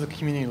 one of the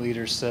community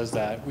leaders says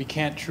that we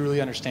can't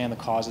truly understand the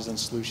causes and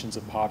solutions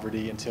of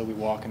poverty until we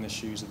walk in the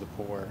shoes of the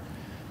poor.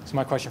 So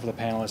my question for the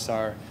panelists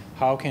are,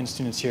 how can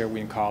students here at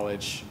Wheaton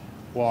College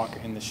walk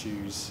in the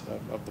shoes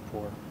of the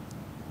poor?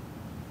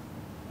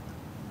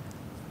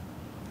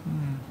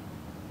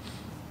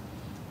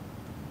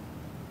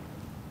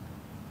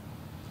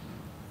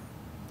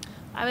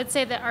 I would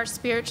say that our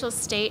spiritual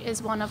state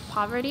is one of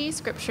poverty.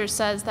 Scripture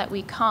says that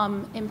we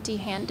come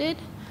empty-handed.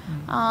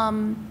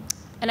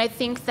 And I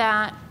think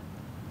that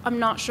I'm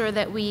not sure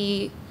that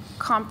we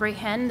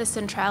comprehend the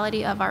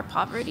centrality of our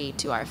poverty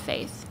to our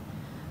faith.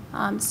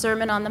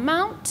 Sermon on the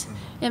Mount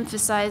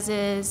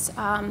emphasizes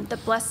the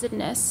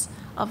blessedness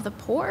of the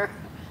poor,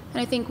 and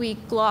I think we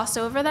gloss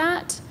over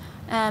that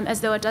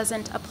as though it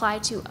doesn't apply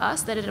to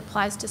us, that it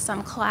applies to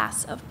some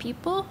class of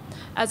people,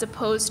 as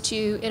opposed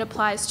to it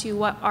applies to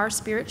what our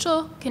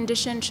spiritual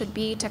condition should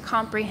be to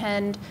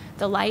comprehend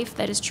the life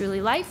that is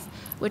truly life,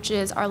 which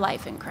is our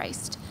life in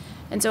Christ.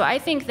 And so I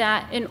think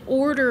that in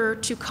order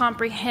to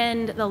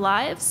comprehend the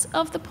lives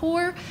of the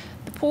poor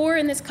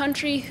in this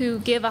country who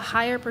give a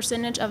higher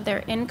percentage of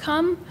their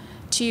income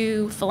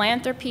to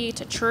philanthropy,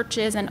 to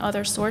churches and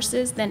other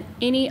sources than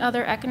any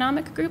other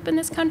economic group in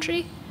this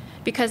country,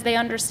 because they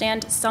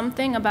understand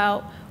something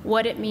about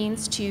what it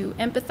means to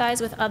empathize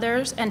with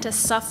others and to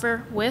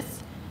suffer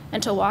with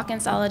and to walk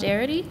in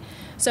solidarity.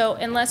 So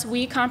unless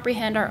we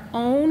comprehend our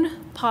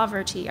own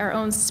poverty, our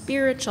own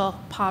spiritual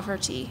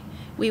poverty,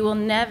 we will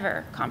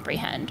never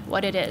comprehend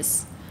what it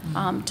is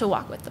to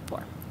walk with the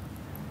poor.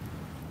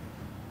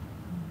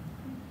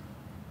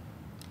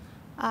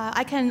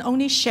 I can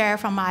only share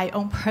from my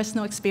own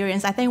personal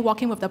experience. I think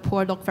walking with the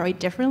poor look very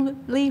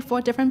differently for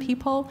different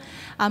people.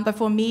 But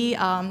for me,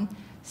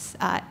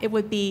 it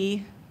would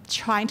be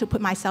trying to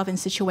put myself in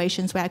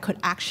situations where I could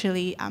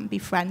actually be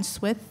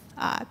friends with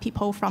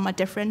people from a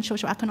different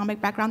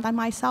socioeconomic background than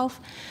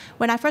myself.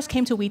 When I first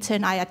came to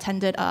Wheaton, I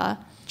attended a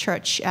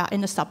church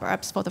in the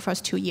suburbs for the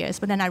first 2 years,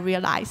 but then I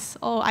realized,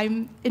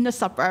 I'm in the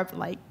suburb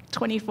like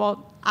 24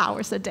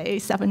 hours a day,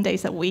 7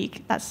 days a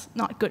week. That's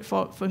not good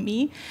for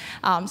me.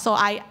 So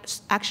I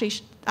actually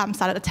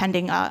started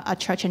attending a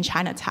church in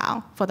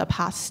Chinatown for the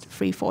past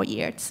 3-4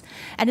 years.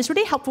 And it's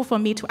really helpful for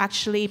me to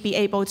actually be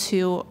able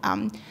to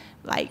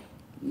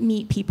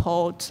meet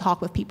people,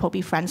 talk with people,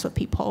 be friends with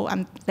people.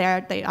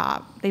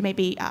 They may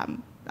be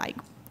like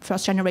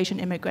first-generation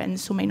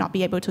immigrants who may not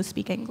be able to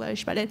speak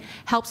English, but it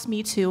helps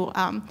me to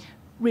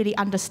really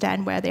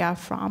understand where they are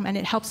from, and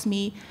it helps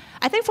me.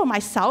 I think for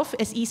myself,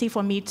 it's easy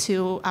for me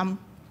to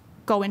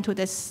go into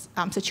this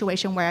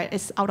situation where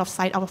it's out of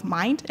sight, out of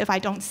mind. If I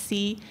don't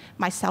see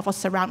myself or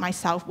surround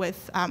myself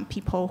with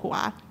people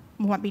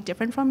who might be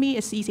different from me,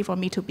 it's easy for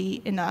me to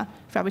be in a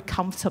very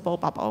comfortable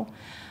bubble.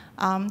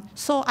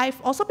 So I've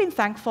also been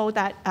thankful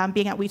that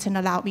being at Wheaton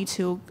allowed me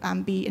to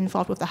be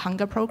involved with the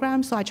hunger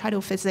program. So I try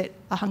to visit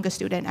a hunger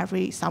student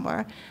every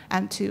summer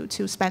and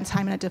to spend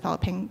time in a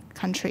developing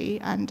country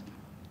and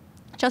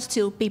just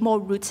to be more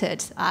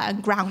rooted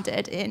and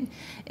grounded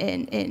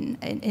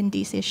in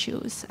these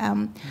issues.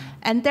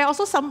 And there are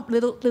also some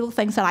little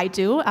things that I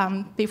do.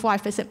 Before I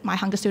visit my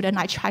hunger student,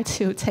 I try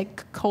to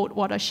take cold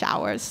water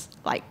showers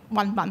like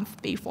 1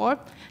 month before,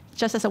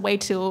 just as a way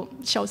to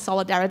show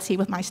solidarity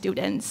with my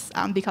students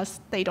because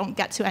they don't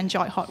get to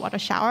enjoy hot water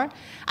shower.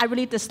 I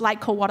really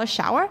dislike cold water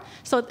shower,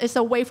 so it's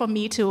a way for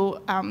me to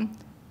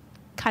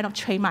kind of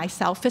train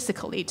myself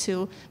physically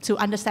to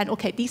understand,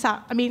 okay, these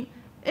are,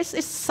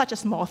 it's such a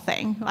small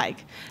thing,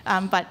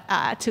 but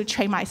to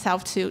train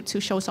myself to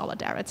show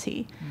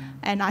solidarity.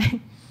 And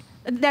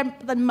there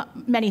are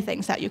many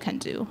things that you can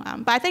do.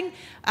 But I think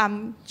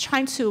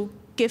trying to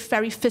give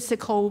very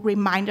physical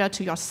reminder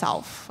to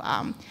yourself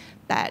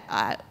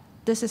that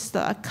this is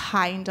the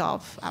kind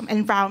of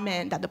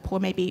environment that the poor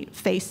may be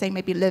facing,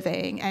 may be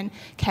living, and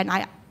can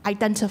I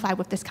identify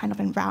with this kind of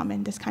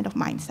environment, this kind of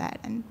mindset,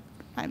 and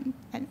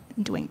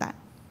doing that.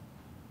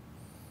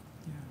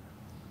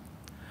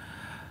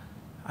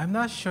 I'm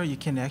not sure you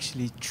can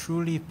actually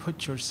truly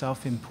put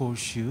yourself in poor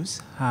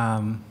shoes.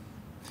 As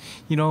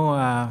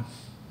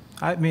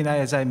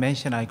I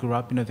mentioned, I grew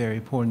up in a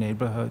very poor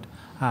neighborhood.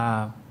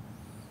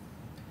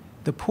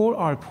 the poor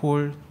are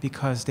poor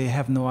because they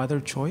have no other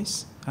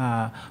choice.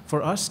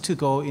 For us to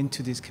go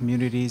into these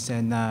communities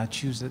and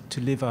choose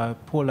to live a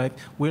poor life,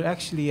 we'll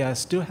actually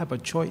still have a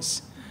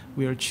choice.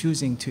 We are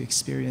choosing to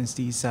experience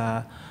these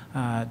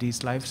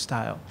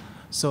lifestyle.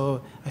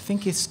 So I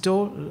think it's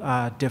still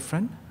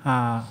different.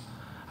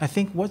 I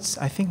think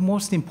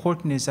most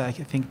important is, I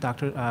think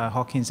Dr.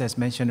 Hawkins has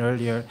mentioned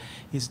earlier,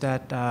 is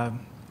that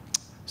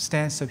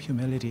stance of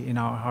humility in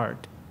our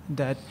heart.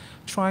 That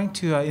trying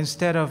to,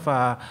 instead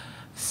of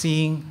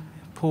seeing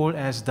poor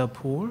as the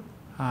poor,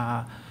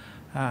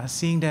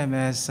 seeing them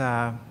as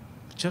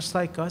just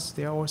like us,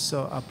 they are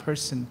also a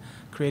person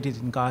created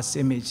in God's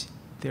image.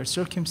 Their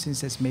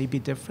circumstances may be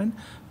different,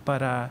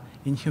 but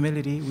in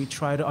humility, we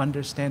try to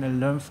understand and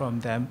learn from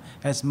them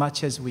as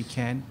much as we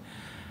can.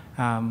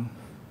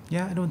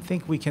 Yeah, I don't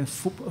think we can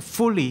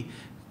fully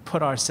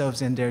put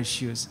ourselves in their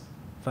shoes,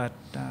 but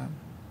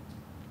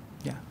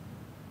yeah.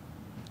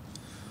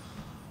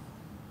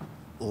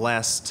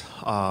 Last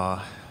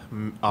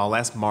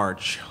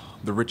March,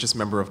 the richest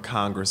member of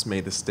Congress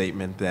made the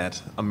statement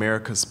that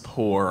America's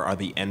poor are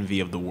the envy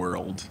of the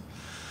world.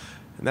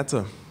 And that's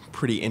a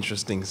pretty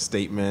interesting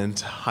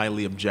statement,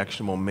 highly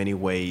objectionable in many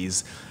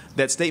ways.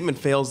 That statement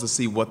fails to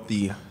see what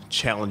the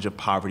challenge of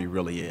poverty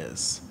really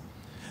is.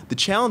 The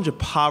challenge of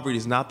poverty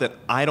is not that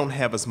I don't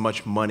have as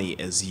much money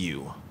as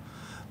you.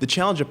 The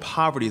challenge of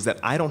poverty is that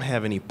I don't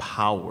have any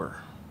power.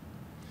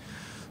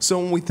 So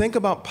when we think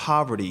about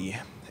poverty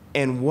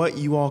and what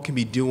you all can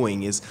be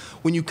doing is,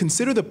 when you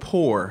consider the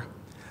poor,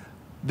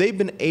 they've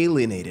been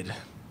alienated.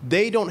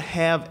 They don't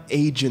have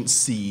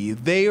agency.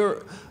 They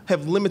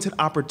have limited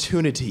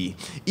opportunity.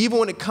 Even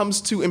when it comes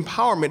to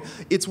empowerment,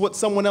 it's what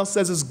someone else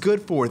says is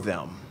good for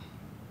them.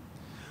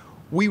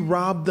 We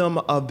rob them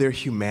of their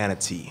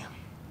humanity.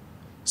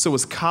 So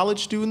as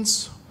college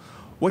students,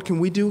 what can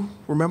we do?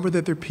 Remember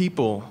that they're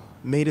people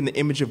made in the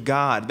image of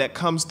God. That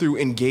comes through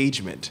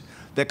engagement.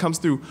 That comes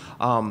through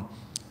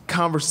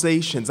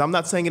conversations. I'm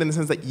not saying it in the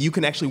sense that you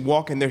can actually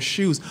walk in their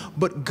shoes,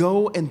 but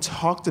go and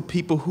talk to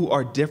people who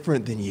are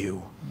different than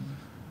you.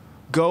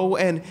 Go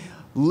and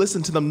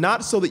listen to them,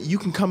 not so that you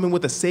can come in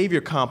with a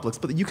savior complex,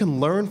 but that you can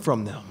learn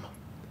from them.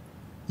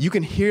 You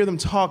can hear them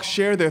talk,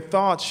 share their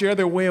thoughts, share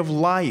their way of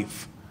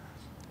life.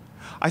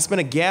 I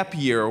spent a gap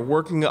year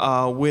working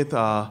with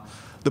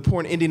the poor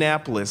in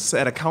Indianapolis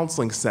at a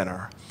counseling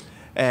center.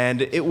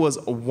 And it was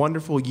a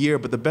wonderful year,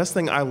 but the best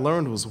thing I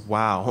learned was,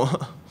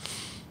 wow,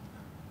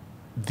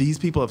 these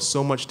people have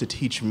so much to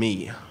teach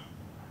me.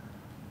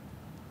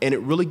 And it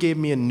really gave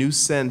me a new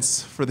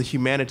sense for the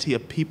humanity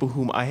of people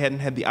whom I hadn't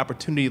had the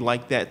opportunity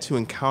like that to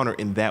encounter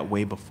in that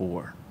way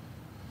before.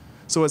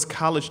 So as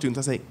college students,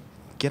 I say,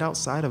 get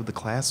outside of the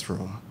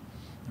classroom.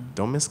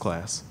 Don't miss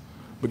class,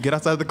 but get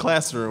outside of the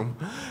classroom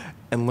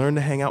and learn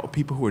to hang out with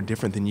people who are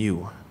different than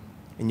you.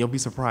 And you'll be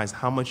surprised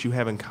how much you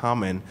have in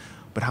common,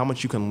 but how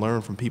much you can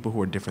learn from people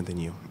who are different than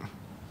you.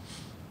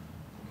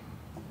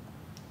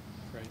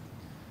 Great.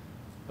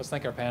 Let's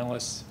thank our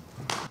panelists.